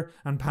fear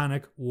and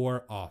panic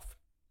wore off.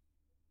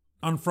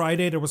 On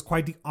Friday there was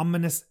quite the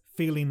ominous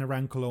feeling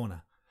around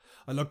Kelowna.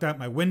 I looked out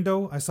my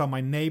window, I saw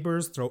my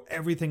neighbours throw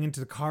everything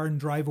into the car and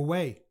drive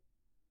away.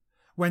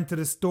 Went to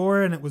the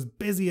store and it was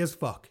busy as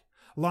fuck.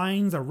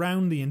 Lines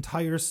around the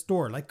entire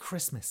store like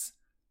Christmas.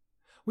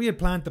 We had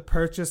planned to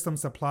purchase some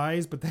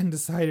supplies but then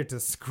decided to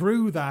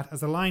screw that,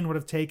 as the line would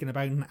have taken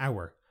about an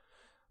hour.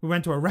 We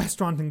went to a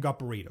restaurant and got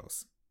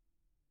burritos.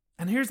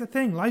 And here's the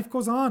thing, life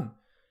goes on.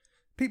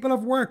 People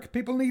have work,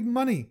 people need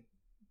money.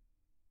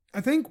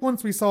 I think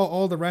once we saw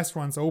all the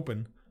restaurants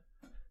open,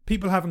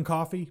 people having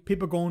coffee,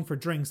 people going for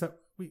drinks, that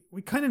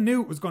we kind of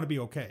knew it was going to be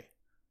okay.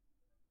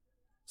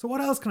 So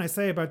what else can I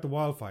say about the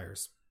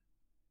wildfires?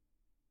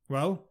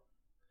 Well,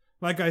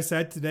 like I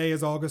said, today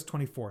is August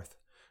 24th,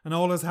 and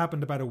all has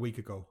happened about a week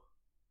ago.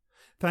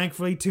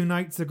 Thankfully, 2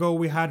 nights ago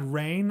we had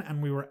rain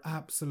and we were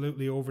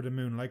absolutely over the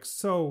moon, like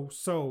so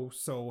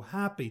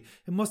happy.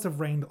 It must have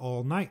rained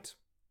all night.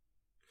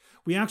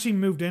 We actually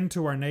moved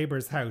into our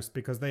neighbour's house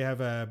because they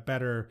have a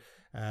better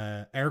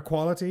air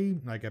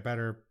quality, like a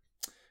better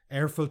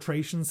air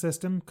filtration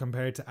system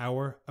compared to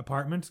our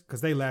apartment,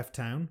 because they left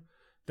town.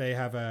 They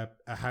have a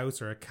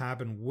house or a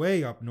cabin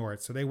way up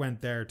north, so they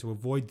went there to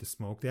avoid the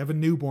smoke. They have a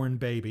newborn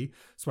baby,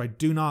 so I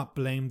do not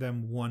blame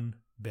them one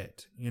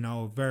bit.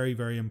 Very,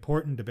 very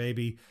important. The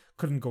baby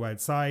couldn't go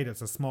outside.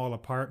 It's a small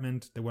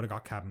apartment. They would have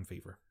got cabin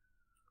fever.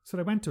 So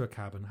they went to a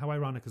cabin. How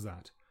ironic is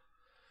that?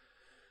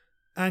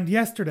 And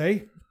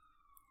yesterday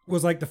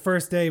was like the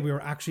first day we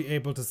were actually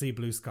able to see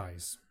blue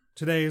skies.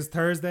 Today is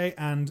Thursday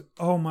and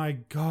oh my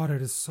God,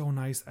 it is so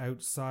nice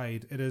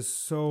outside. It is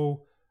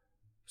so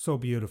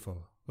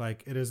beautiful.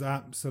 Like, it is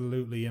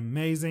absolutely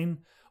amazing.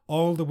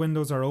 All the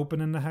windows are open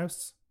in the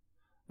house.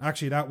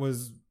 Actually, that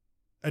was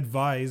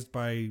advised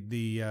by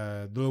the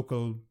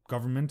local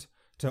government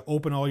to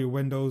open all your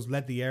windows,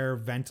 let the air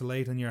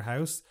ventilate in your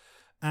house.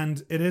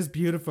 And it is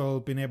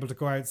beautiful being able to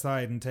go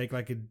outside and take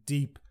like a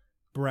deep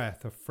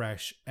breath of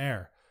fresh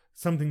air.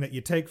 Something that you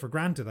take for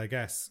granted, I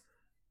guess.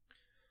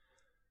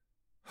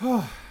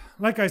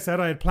 Like I said,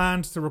 I had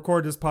planned to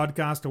record this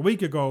podcast a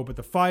week ago, but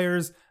the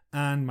fires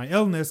and my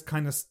illness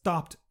kind of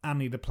stopped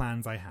any of the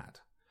plans I had.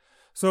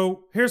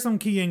 So here's some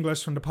key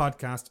English from the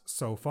podcast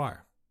so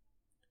far.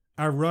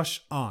 A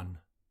rush on.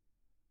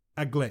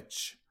 A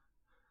glitch.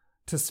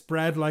 To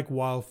spread like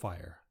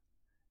wildfire.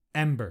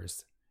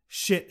 Embers.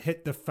 Shit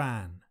hit the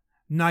fan.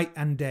 Night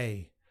and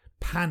day.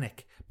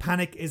 Panic.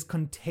 Panic is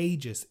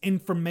contagious.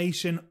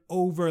 Information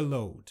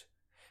overload.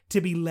 To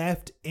be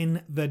left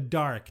in the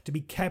dark. To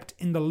be kept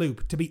in the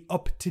loop. To be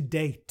up to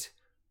date.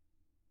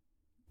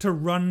 To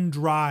run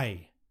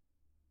dry.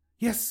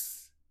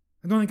 Yes,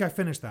 I don't think I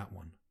finished that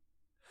one.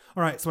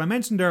 Alright, so I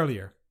mentioned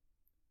earlier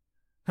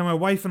how my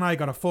wife and I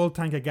got a full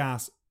tank of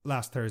gas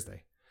last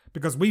Thursday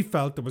because we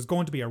felt there was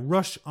going to be a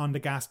rush on the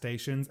gas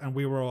stations and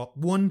we were all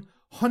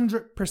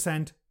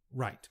 100%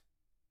 right.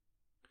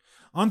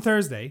 On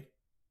Thursday,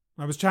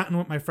 I was chatting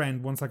with my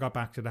friend once I got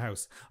back to the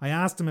house. I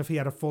asked him if he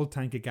had a full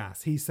tank of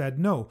gas. He said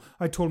no.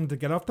 I told him to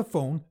get off the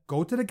phone,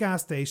 go to the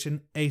gas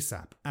station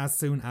ASAP, as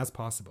soon as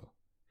possible.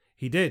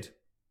 He did.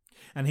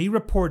 And he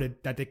reported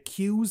that the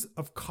queues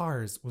of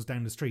cars was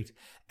down the street.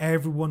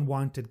 Everyone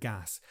wanted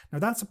gas. Now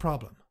that's a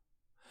problem.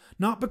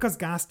 Not because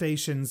gas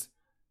stations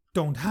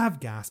don't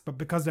have gas, but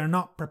because they're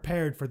not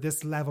prepared for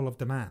this level of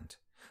demand.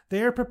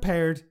 They are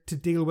prepared to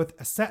deal with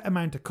a set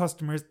amount of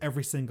customers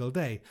every single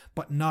day,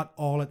 but not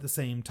all at the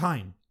same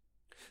time.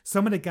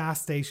 Some of the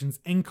gas stations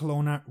in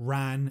Kelowna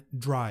ran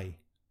dry.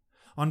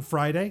 On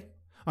Friday,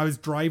 I was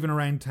driving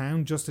around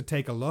town just to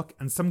take a look,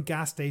 and some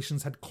gas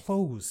stations had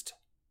closed.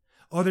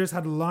 Others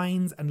had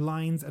lines and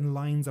lines and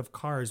lines of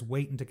cars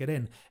waiting to get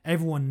in.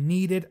 Everyone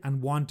needed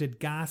and wanted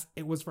gas.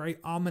 It was very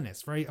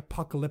ominous, very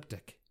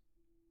apocalyptic.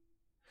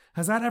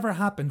 Has that ever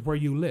happened where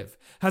you live?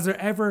 Has there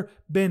ever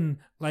been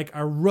like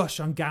a rush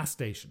on gas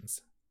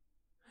stations?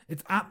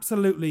 It's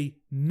absolutely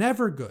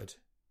never good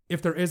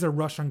if there is a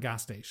rush on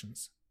gas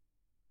stations.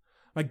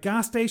 Like,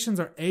 gas stations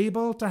are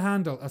able to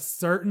handle a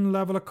certain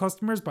level of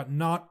customers, but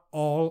not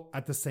all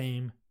at the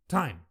same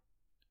time.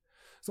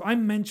 So I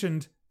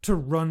mentioned to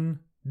run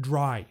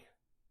dry.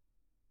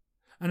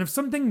 And if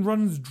something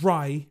runs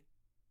dry,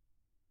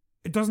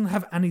 it doesn't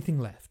have anything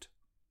left.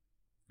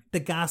 The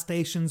gas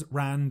stations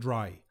ran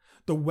dry.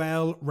 The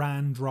well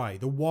ran dry.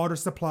 The water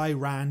supply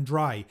ran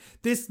dry.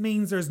 This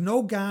means there's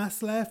no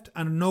gas left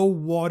and no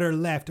water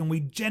left, and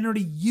we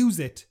generally use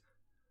it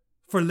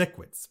for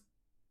liquids.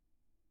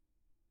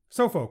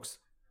 So folks,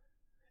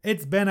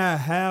 it's been a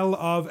hell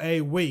of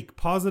a week.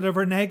 Positive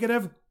or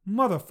negative?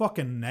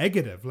 Motherfucking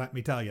negative, let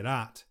me tell you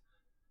that.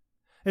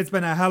 It's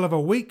been a hell of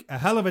a week, a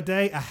hell of a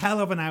day, a hell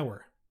of an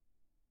hour.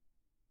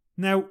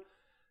 Now,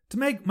 to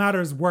make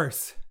matters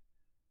worse,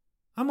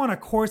 I'm on a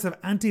course of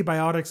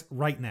antibiotics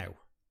right now.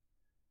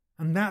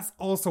 And that's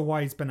also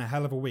why it's been a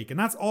hell of a week. And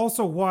that's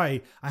also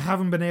why I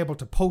haven't been able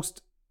to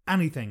post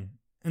anything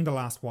in the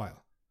last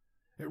while.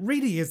 It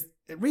really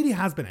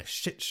has been a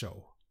shit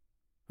show.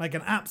 Like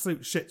an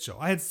absolute shit show.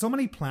 I had so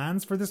many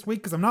plans for this week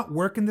because I'm not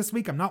working this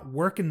week. I'm not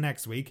working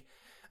next week.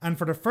 And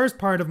for the first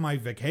part of my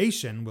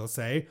vacation, we'll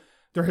say,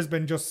 there has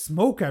been just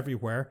smoke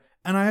everywhere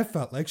and I have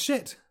felt like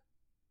shit.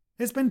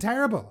 It's been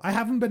terrible. I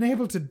haven't been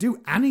able to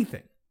do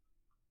anything.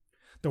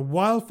 The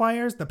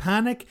wildfires, the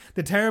panic,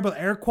 the terrible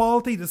air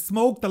quality, the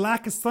smoke, the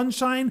lack of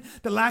sunshine,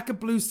 the lack of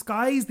blue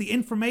skies, the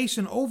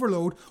information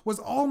overload was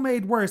all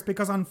made worse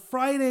because on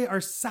Friday or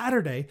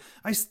Saturday,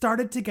 I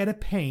started to get a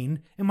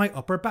pain in my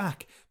upper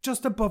back,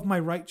 just above my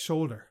right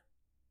shoulder.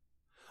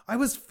 I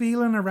was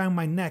feeling around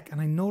my neck and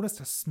I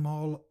noticed a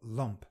small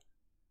lump.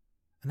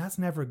 And that's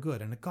never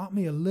good, and it got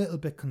me a little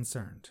bit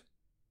concerned.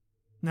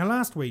 Now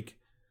last week,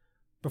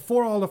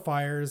 before all the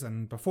fires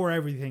and before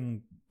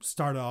everything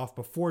started off,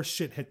 before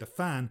shit hit the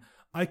fan,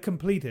 I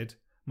completed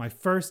my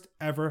first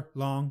ever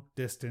long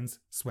distance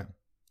swim.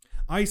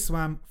 I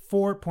swam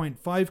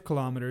 4.5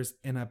 kilometers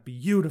in a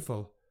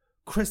beautiful,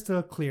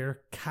 crystal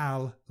clear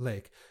Cal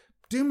Lake.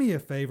 Do me a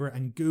favor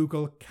and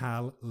Google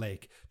Cal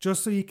Lake,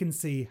 just so you can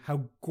see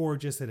how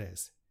gorgeous it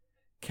is.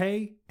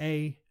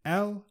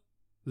 K-A-L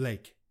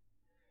Lake.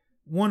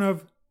 One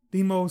of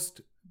the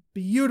most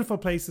beautiful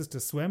places to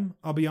swim,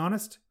 I'll be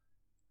honest.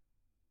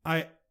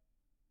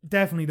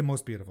 Definitely the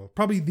most beautiful.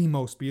 Probably the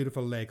most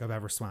beautiful lake I've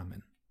ever swam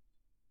in.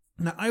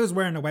 Now, I was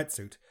wearing a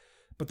wetsuit,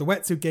 but the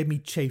wetsuit gave me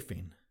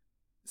chafing.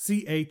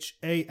 Chaffing.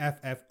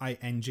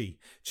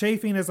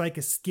 Chafing is like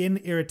a skin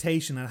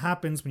irritation that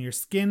happens when your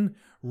skin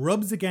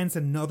rubs against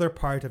another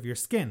part of your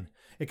skin.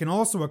 It can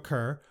also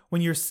occur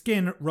when your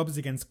skin rubs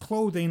against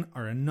clothing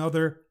or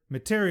another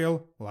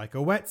material like a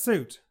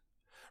wetsuit.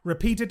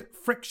 Repeated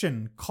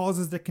friction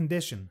causes the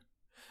condition.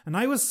 And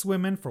I was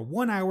swimming for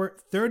 1 hour,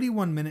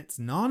 31 minutes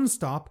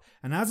non-stop,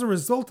 and as a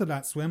result of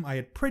that swim, I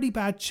had pretty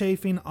bad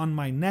chafing on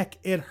my neck.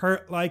 It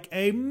hurt like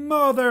a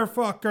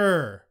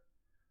motherfucker.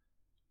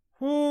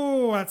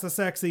 Ooh, that's a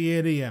sexy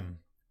idiom.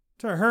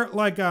 To hurt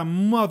like a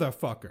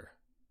motherfucker.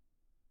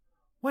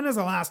 When is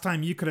the last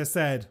time you could have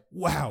said,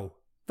 wow,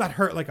 that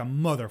hurt like a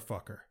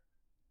motherfucker?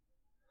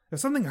 If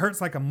something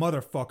hurts like a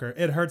motherfucker,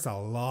 it hurts a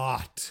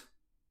lot.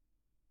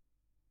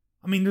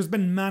 I mean, there's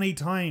been many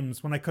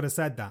times when I could have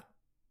said that.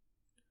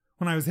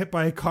 When I was hit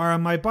by a car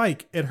on my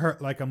bike, it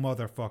hurt like a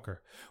motherfucker.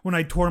 When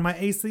I tore my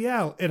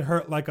ACL, it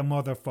hurt like a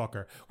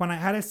motherfucker. When I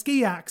had a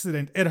ski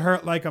accident, it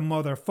hurt like a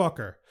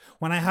motherfucker.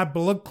 When I had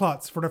blood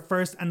clots for the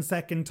first and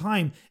second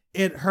time,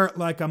 it hurt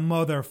like a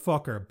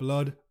motherfucker.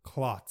 Blood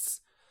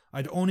clots.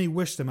 I'd only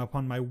wish them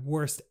upon my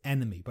worst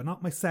enemy, but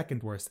not my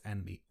second worst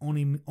enemy.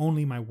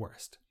 Only my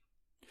worst.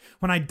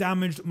 When I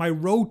damaged my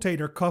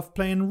rotator cuff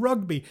playing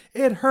rugby,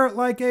 it hurt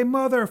like a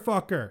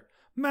motherfucker.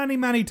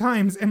 Many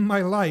times in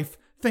my life,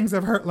 things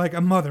have hurt like a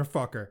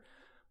motherfucker.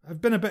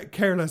 I've been a bit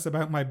careless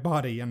about my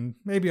body, and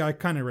maybe I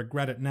kind of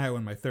regret it now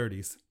in my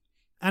 30s.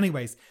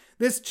 Anyways,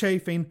 this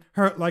chafing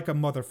hurt like a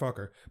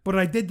motherfucker, but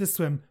I did the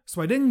swim,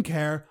 so I didn't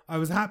care. I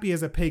was happy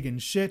as a pig in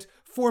shit.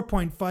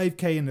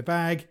 4.5k in the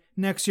bag.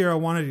 Next year I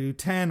want to do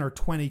 10 or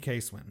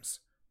 20k swims.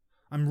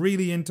 I'm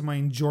really into my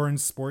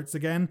endurance sports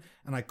again,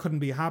 and I couldn't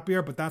be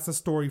happier, but that's a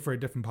story for a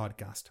different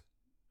podcast.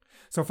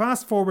 So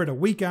fast forward a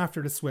week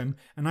after the swim,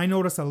 and I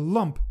notice a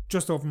lump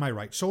just over my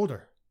right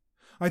shoulder.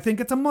 I think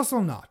it's a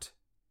muscle knot.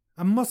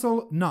 A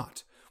muscle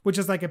knot, which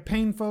is like a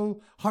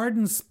painful,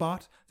 hardened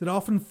spot that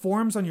often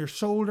forms on your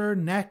shoulder,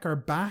 neck, or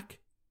back.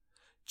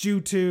 Due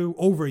to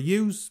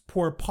overuse,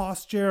 poor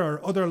posture,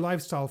 or other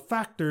lifestyle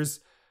factors,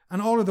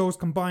 and all of those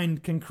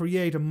combined can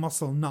create a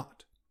muscle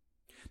knot.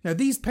 Now,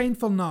 these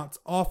painful knots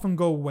often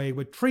go away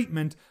with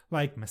treatment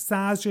like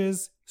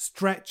massages,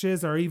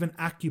 stretches, or even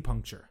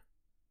acupuncture.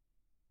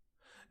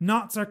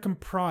 Knots are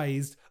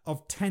comprised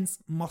of tense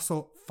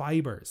muscle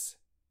fibers.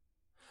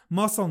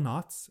 Muscle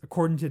knots,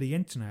 according to the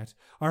internet,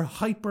 are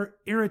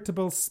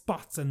hyper-irritable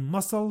spots in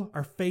muscle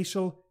or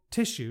facial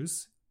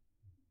tissues,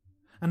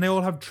 and they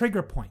all have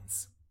trigger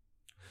points.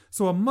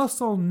 So a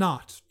muscle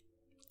knot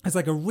It's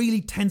like a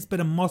really tense bit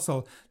of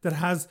muscle that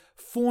has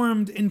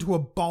formed into a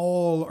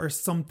ball or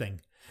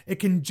something. It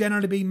can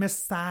generally be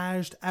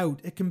massaged out.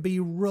 It can be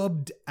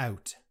rubbed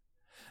out.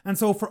 And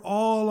so for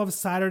all of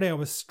Saturday, I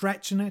was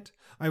stretching it.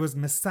 I was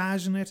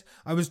massaging it.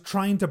 I was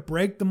trying to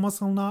break the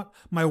muscle knot.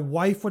 My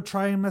wife would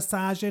try and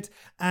massage it.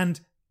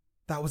 And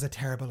that was a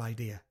terrible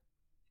idea.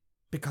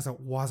 Because it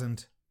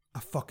wasn't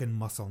a fucking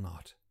muscle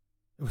knot.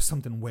 It was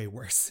something way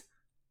worse.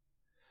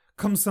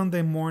 Come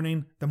Sunday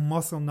morning, the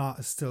muscle knot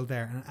is still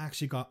there and it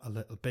actually got a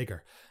little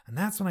bigger. And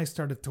that's when I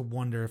started to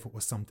wonder if it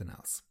was something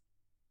else.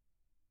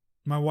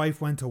 My wife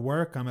went to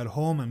work. I'm at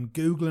home. I'm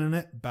Googling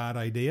it. Bad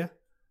idea.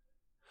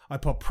 I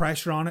put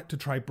pressure on it to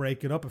try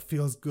break it up. It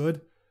feels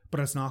good,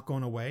 but it's not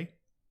going away.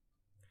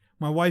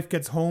 My wife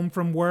gets home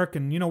from work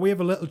and, we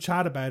have a little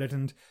chat about it.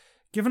 And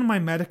given my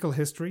medical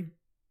history,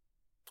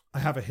 I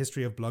have a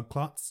history of blood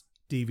clots,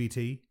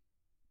 DVT,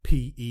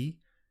 PE.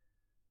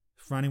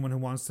 For anyone who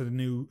wants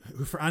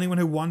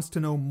to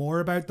know more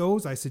about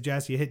those, I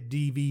suggest you hit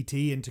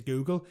DVT into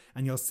Google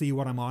and you'll see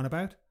what I'm on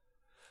about.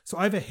 So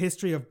I have a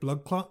history of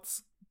blood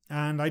clots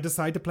and I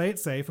decided to play it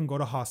safe and go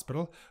to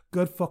hospital.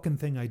 Good fucking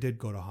thing I did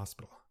go to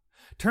hospital.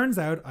 Turns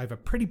out I have a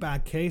pretty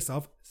bad case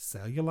of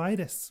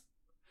cellulitis.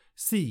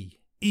 cellulitis.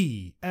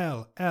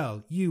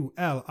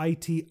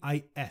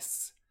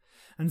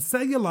 And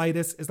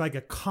cellulitis is like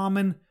a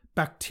common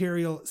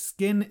bacterial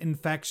skin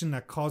infection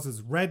that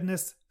causes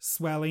redness,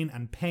 swelling,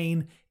 and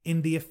pain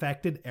in the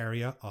affected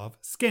area of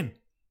skin.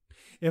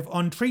 If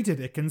untreated,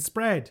 it can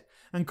spread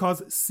and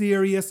cause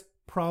serious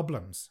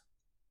problems.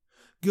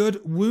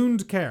 Good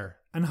wound care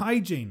and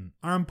hygiene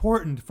are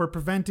important for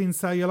preventing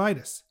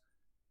cellulitis.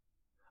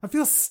 I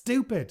feel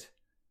stupid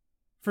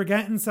for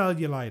getting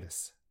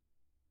cellulitis.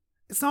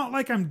 It's not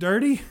like I'm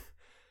dirty,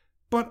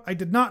 but I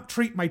did not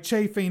treat my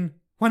chafing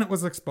when it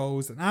was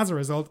exposed, and as a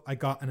result, I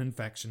got an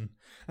infection,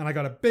 and I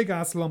got a big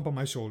ass lump on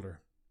my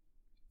shoulder.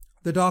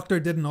 The doctor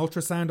did an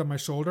ultrasound on my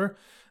shoulder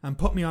and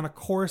put me on a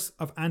course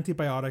of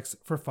antibiotics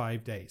for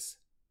 5 days.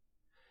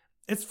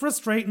 It's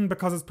frustrating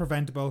because it's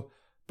preventable,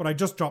 but I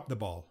just dropped the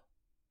ball.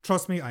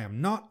 Trust me, I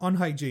am not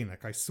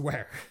unhygienic, I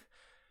swear.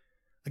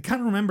 I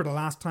can't remember the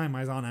last time I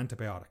was on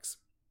antibiotics.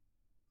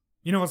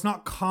 It's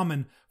not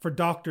common for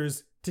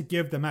doctors to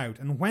give them out,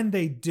 and when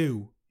they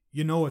do,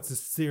 it's a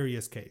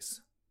serious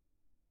case.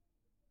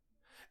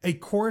 A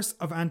course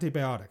of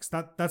antibiotics,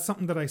 that's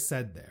something that I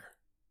said there.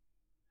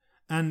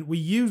 And we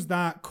use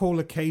that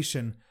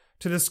collocation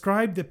to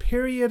describe the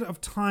period of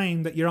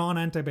time that you're on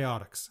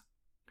antibiotics.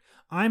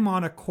 I'm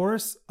on a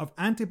course of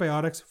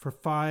antibiotics for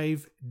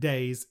 5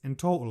 days in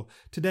total.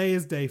 Today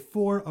is day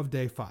 4 of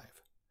day 5.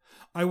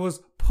 I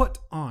was put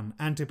on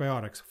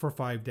antibiotics for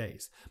 5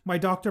 days. My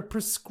doctor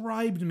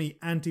prescribed me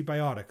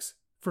antibiotics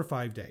for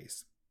 5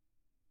 days.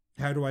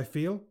 How do I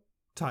feel?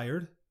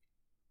 Tired.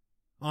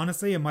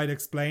 Honestly, it might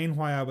explain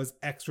why I was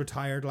extra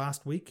tired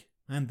last week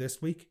and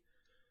this week.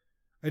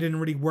 I didn't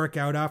really work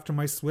out after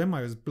my swim.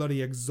 I was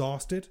bloody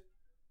exhausted.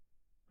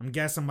 I'm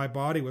guessing my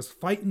body was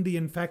fighting the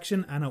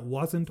infection and it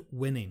wasn't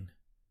winning.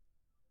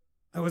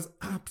 I was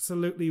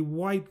absolutely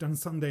wiped on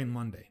Sunday and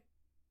Monday.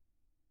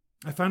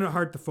 I found it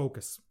hard to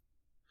focus.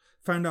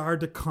 Found it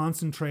hard to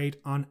concentrate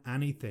on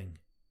anything.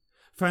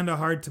 Found it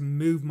hard to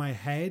move my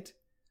head.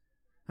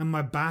 And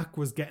my back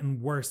was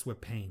getting worse with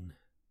pain.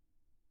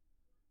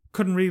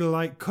 Couldn't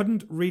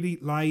really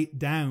lie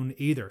down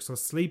either, so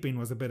sleeping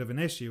was a bit of an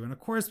issue. And of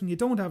course, when you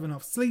don't have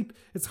enough sleep,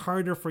 it's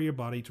harder for your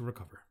body to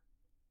recover.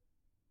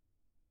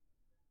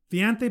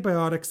 The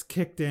antibiotics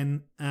kicked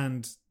in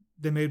and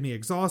they made me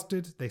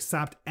exhausted. They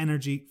sapped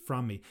energy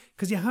from me.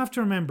 Because you have to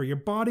remember, your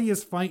body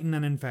is fighting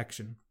an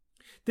infection.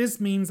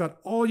 This means that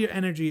all your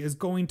energy is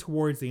going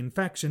towards the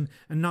infection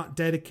and not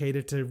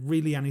dedicated to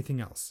really anything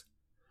else.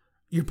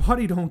 Your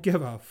body don't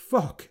give a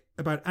fuck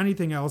about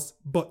anything else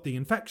but the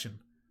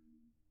infection.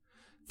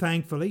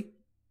 Thankfully,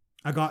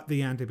 I got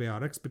the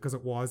antibiotics because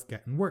it was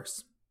getting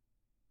worse.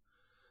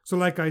 So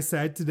like I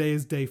said, today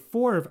is day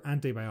 4 of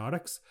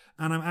antibiotics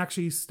and I'm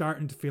actually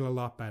starting to feel a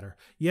lot better.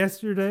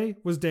 Yesterday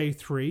was day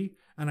 3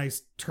 and I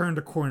turned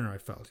a corner, I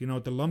felt.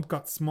 The lump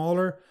got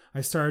smaller. I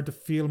started to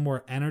feel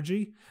more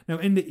energy. Now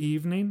in the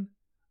evening,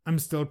 I'm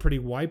still pretty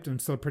wiped. I'm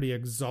still pretty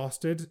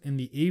exhausted in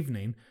the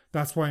evening.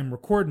 That's why I'm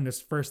recording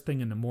this first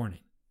thing in the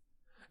morning.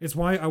 It's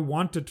why I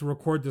wanted to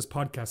record this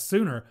podcast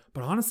sooner,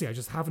 but honestly, I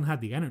just haven't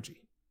had the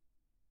energy.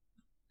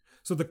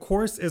 So the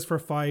course is for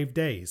 5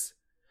 days.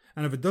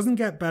 And if it doesn't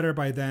get better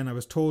by then, I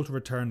was told to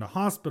return to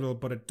hospital,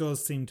 but it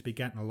does seem to be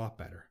getting a lot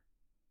better.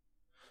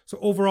 So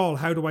overall,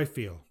 how do I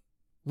feel?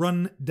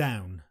 Run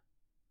down.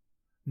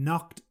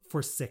 Knocked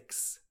for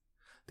 6.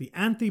 The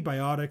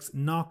antibiotics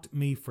knocked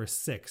me for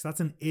 6. That's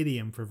an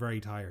idiom for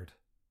very tired.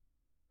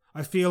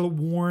 I feel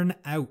worn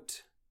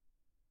out.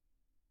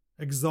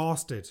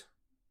 Exhausted.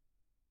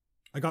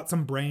 I got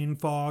some brain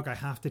fog. I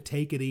have to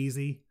take it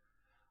easy.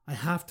 I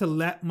have to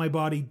let my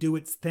body do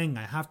its thing.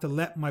 I have to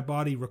let my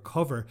body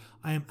recover.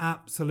 I am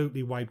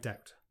absolutely wiped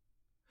out.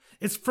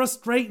 It's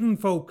frustrating,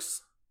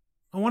 folks.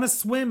 I want to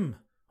swim.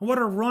 I want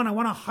to run. I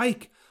want to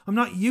hike. I'm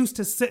not used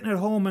to sitting at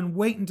home and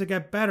waiting to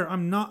get better.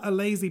 I'm not a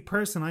lazy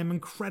person. I'm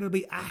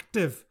incredibly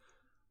active.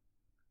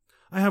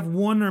 I have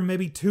 1 or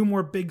maybe 2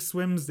 more big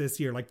swims this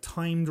year, like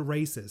timed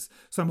races.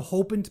 So I'm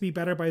hoping to be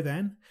better by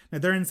then. Now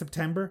they're in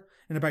September,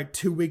 in about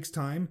 2 weeks'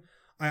 time.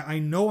 I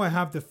know I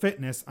have the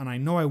fitness and I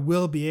know I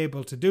will be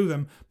able to do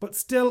them, but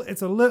still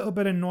it's a little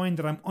bit annoying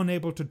that I'm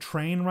unable to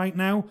train right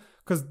now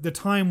because the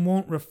time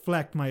won't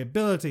reflect my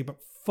ability, but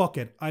fuck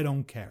it, I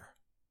don't care.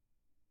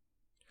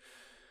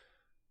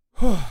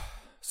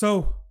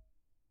 So,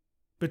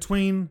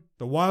 between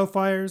the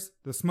wildfires,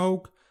 the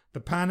smoke, the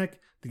panic,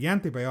 the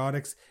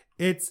antibiotics,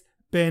 it's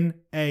been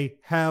a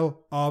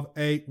hell of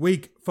a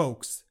week,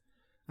 folks.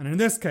 And in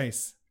this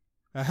case,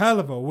 a hell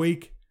of a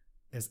week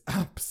is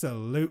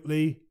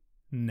absolutely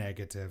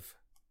negative.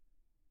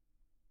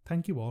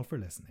 Thank you all for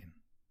listening.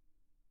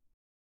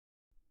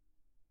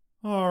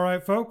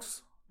 Alright,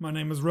 folks. My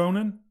name is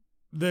Ronan.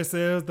 This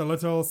is the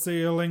Little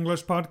Seal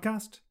English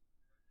Podcast.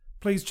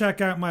 Please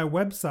check out my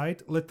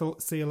website,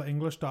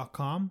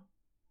 littlesealenglish.com.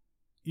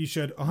 You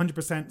should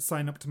 100%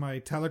 sign up to my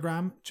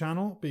Telegram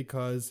channel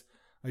because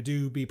I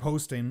do be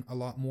posting a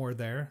lot more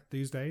there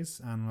these days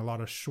and a lot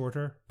of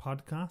shorter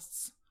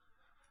podcasts.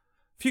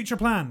 Future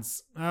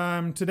plans.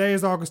 Today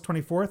is August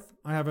 24th.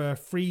 I have a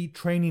free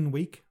training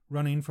week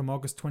running from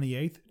August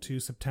 28th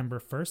to September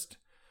 1st.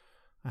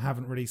 I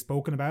haven't really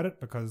spoken about it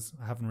because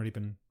I haven't really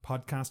been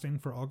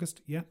podcasting for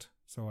August yet.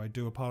 So I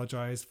do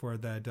apologize for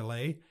the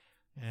delay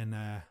in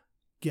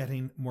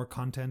getting more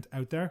content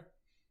out there.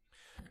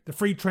 The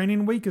free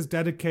training week is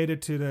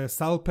dedicated to the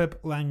CELPIP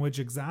language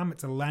exam.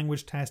 It's a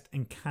language test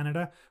in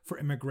Canada for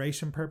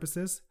immigration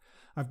purposes.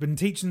 I've been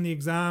teaching the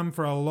exam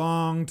for a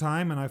long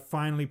time and I've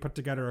finally put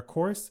together a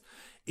course.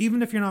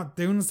 Even if you're not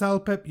doing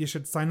CELPIP, you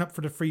should sign up for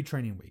the free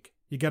training week.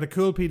 You get a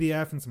cool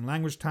PDF and some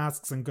language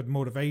tasks and good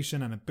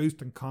motivation and a boost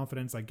in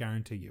confidence, I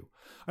guarantee you.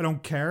 I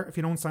don't care if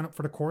you don't sign up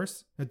for the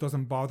course. It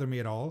doesn't bother me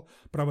at all,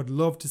 but I would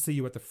love to see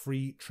you at the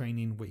free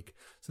training week.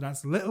 So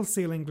that's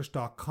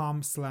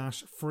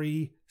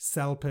littlesealenglish.com/free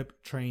CELPIP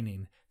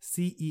training.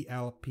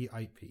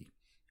 CELPIP.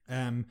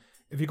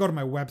 If you go to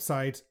my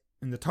website,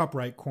 in the top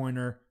right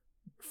corner,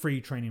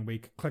 free training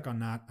week, click on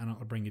that and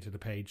it'll bring you to the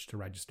page to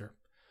register.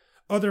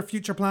 Other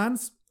future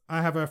plans.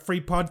 I have a free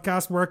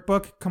podcast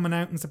workbook coming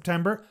out in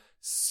September.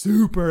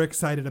 Super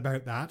excited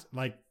about that.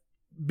 Like,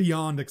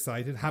 beyond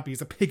excited. Happy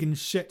as a pig in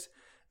shit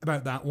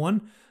about that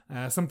one.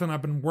 Something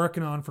I've been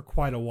working on for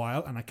quite a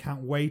while and I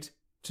can't wait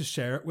to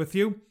share it with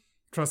you.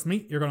 Trust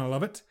me, you're going to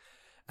love it.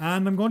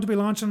 And I'm going to be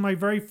launching my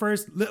very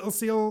first Little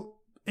Seal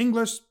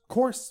English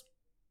course.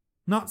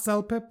 Not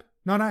CELPIP,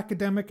 not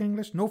academic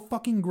English, no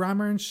fucking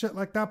grammar and shit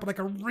like that, but like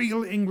a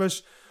real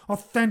English,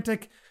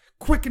 authentic,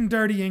 quick and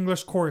dirty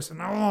English course.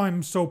 And oh,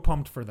 I'm so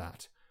pumped for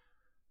that.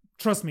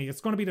 Trust me, it's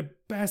going to be the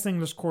best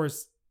English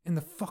course in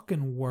the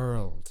fucking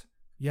world.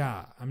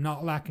 Yeah, I'm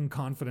not lacking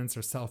confidence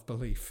or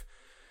self-belief.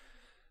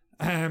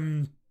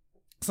 So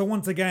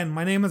once again,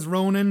 my name is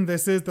Ronan.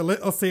 This is the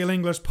Little Seal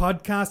English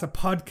Podcast, a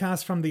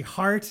podcast from the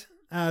heart,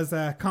 as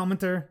a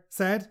commenter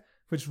said,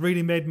 which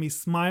really made me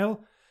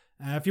smile.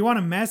 If you want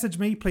to message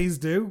me, please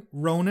do.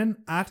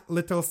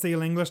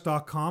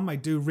 Ronan@littlesealenglish.com. I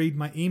do read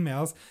my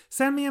emails.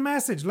 Send me a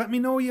message. Let me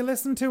know you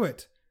listen to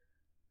it.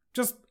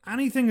 Just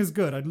anything is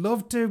good. I'd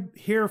love to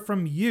hear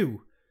from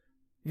you.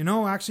 You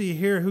know, actually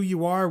hear who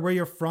you are, where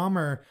you're from,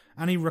 or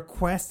any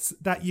requests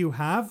that you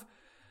have.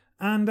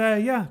 And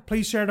yeah,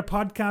 please share the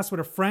podcast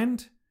with a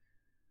friend.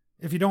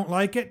 If you don't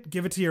like it,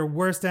 give it to your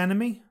worst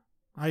enemy.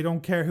 I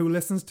don't care who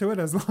listens to it,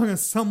 as long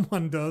as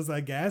someone does, I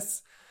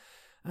guess.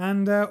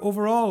 And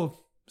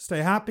overall,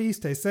 stay happy,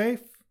 stay safe,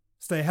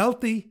 stay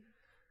healthy.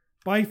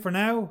 Bye for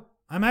now.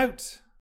 I'm out.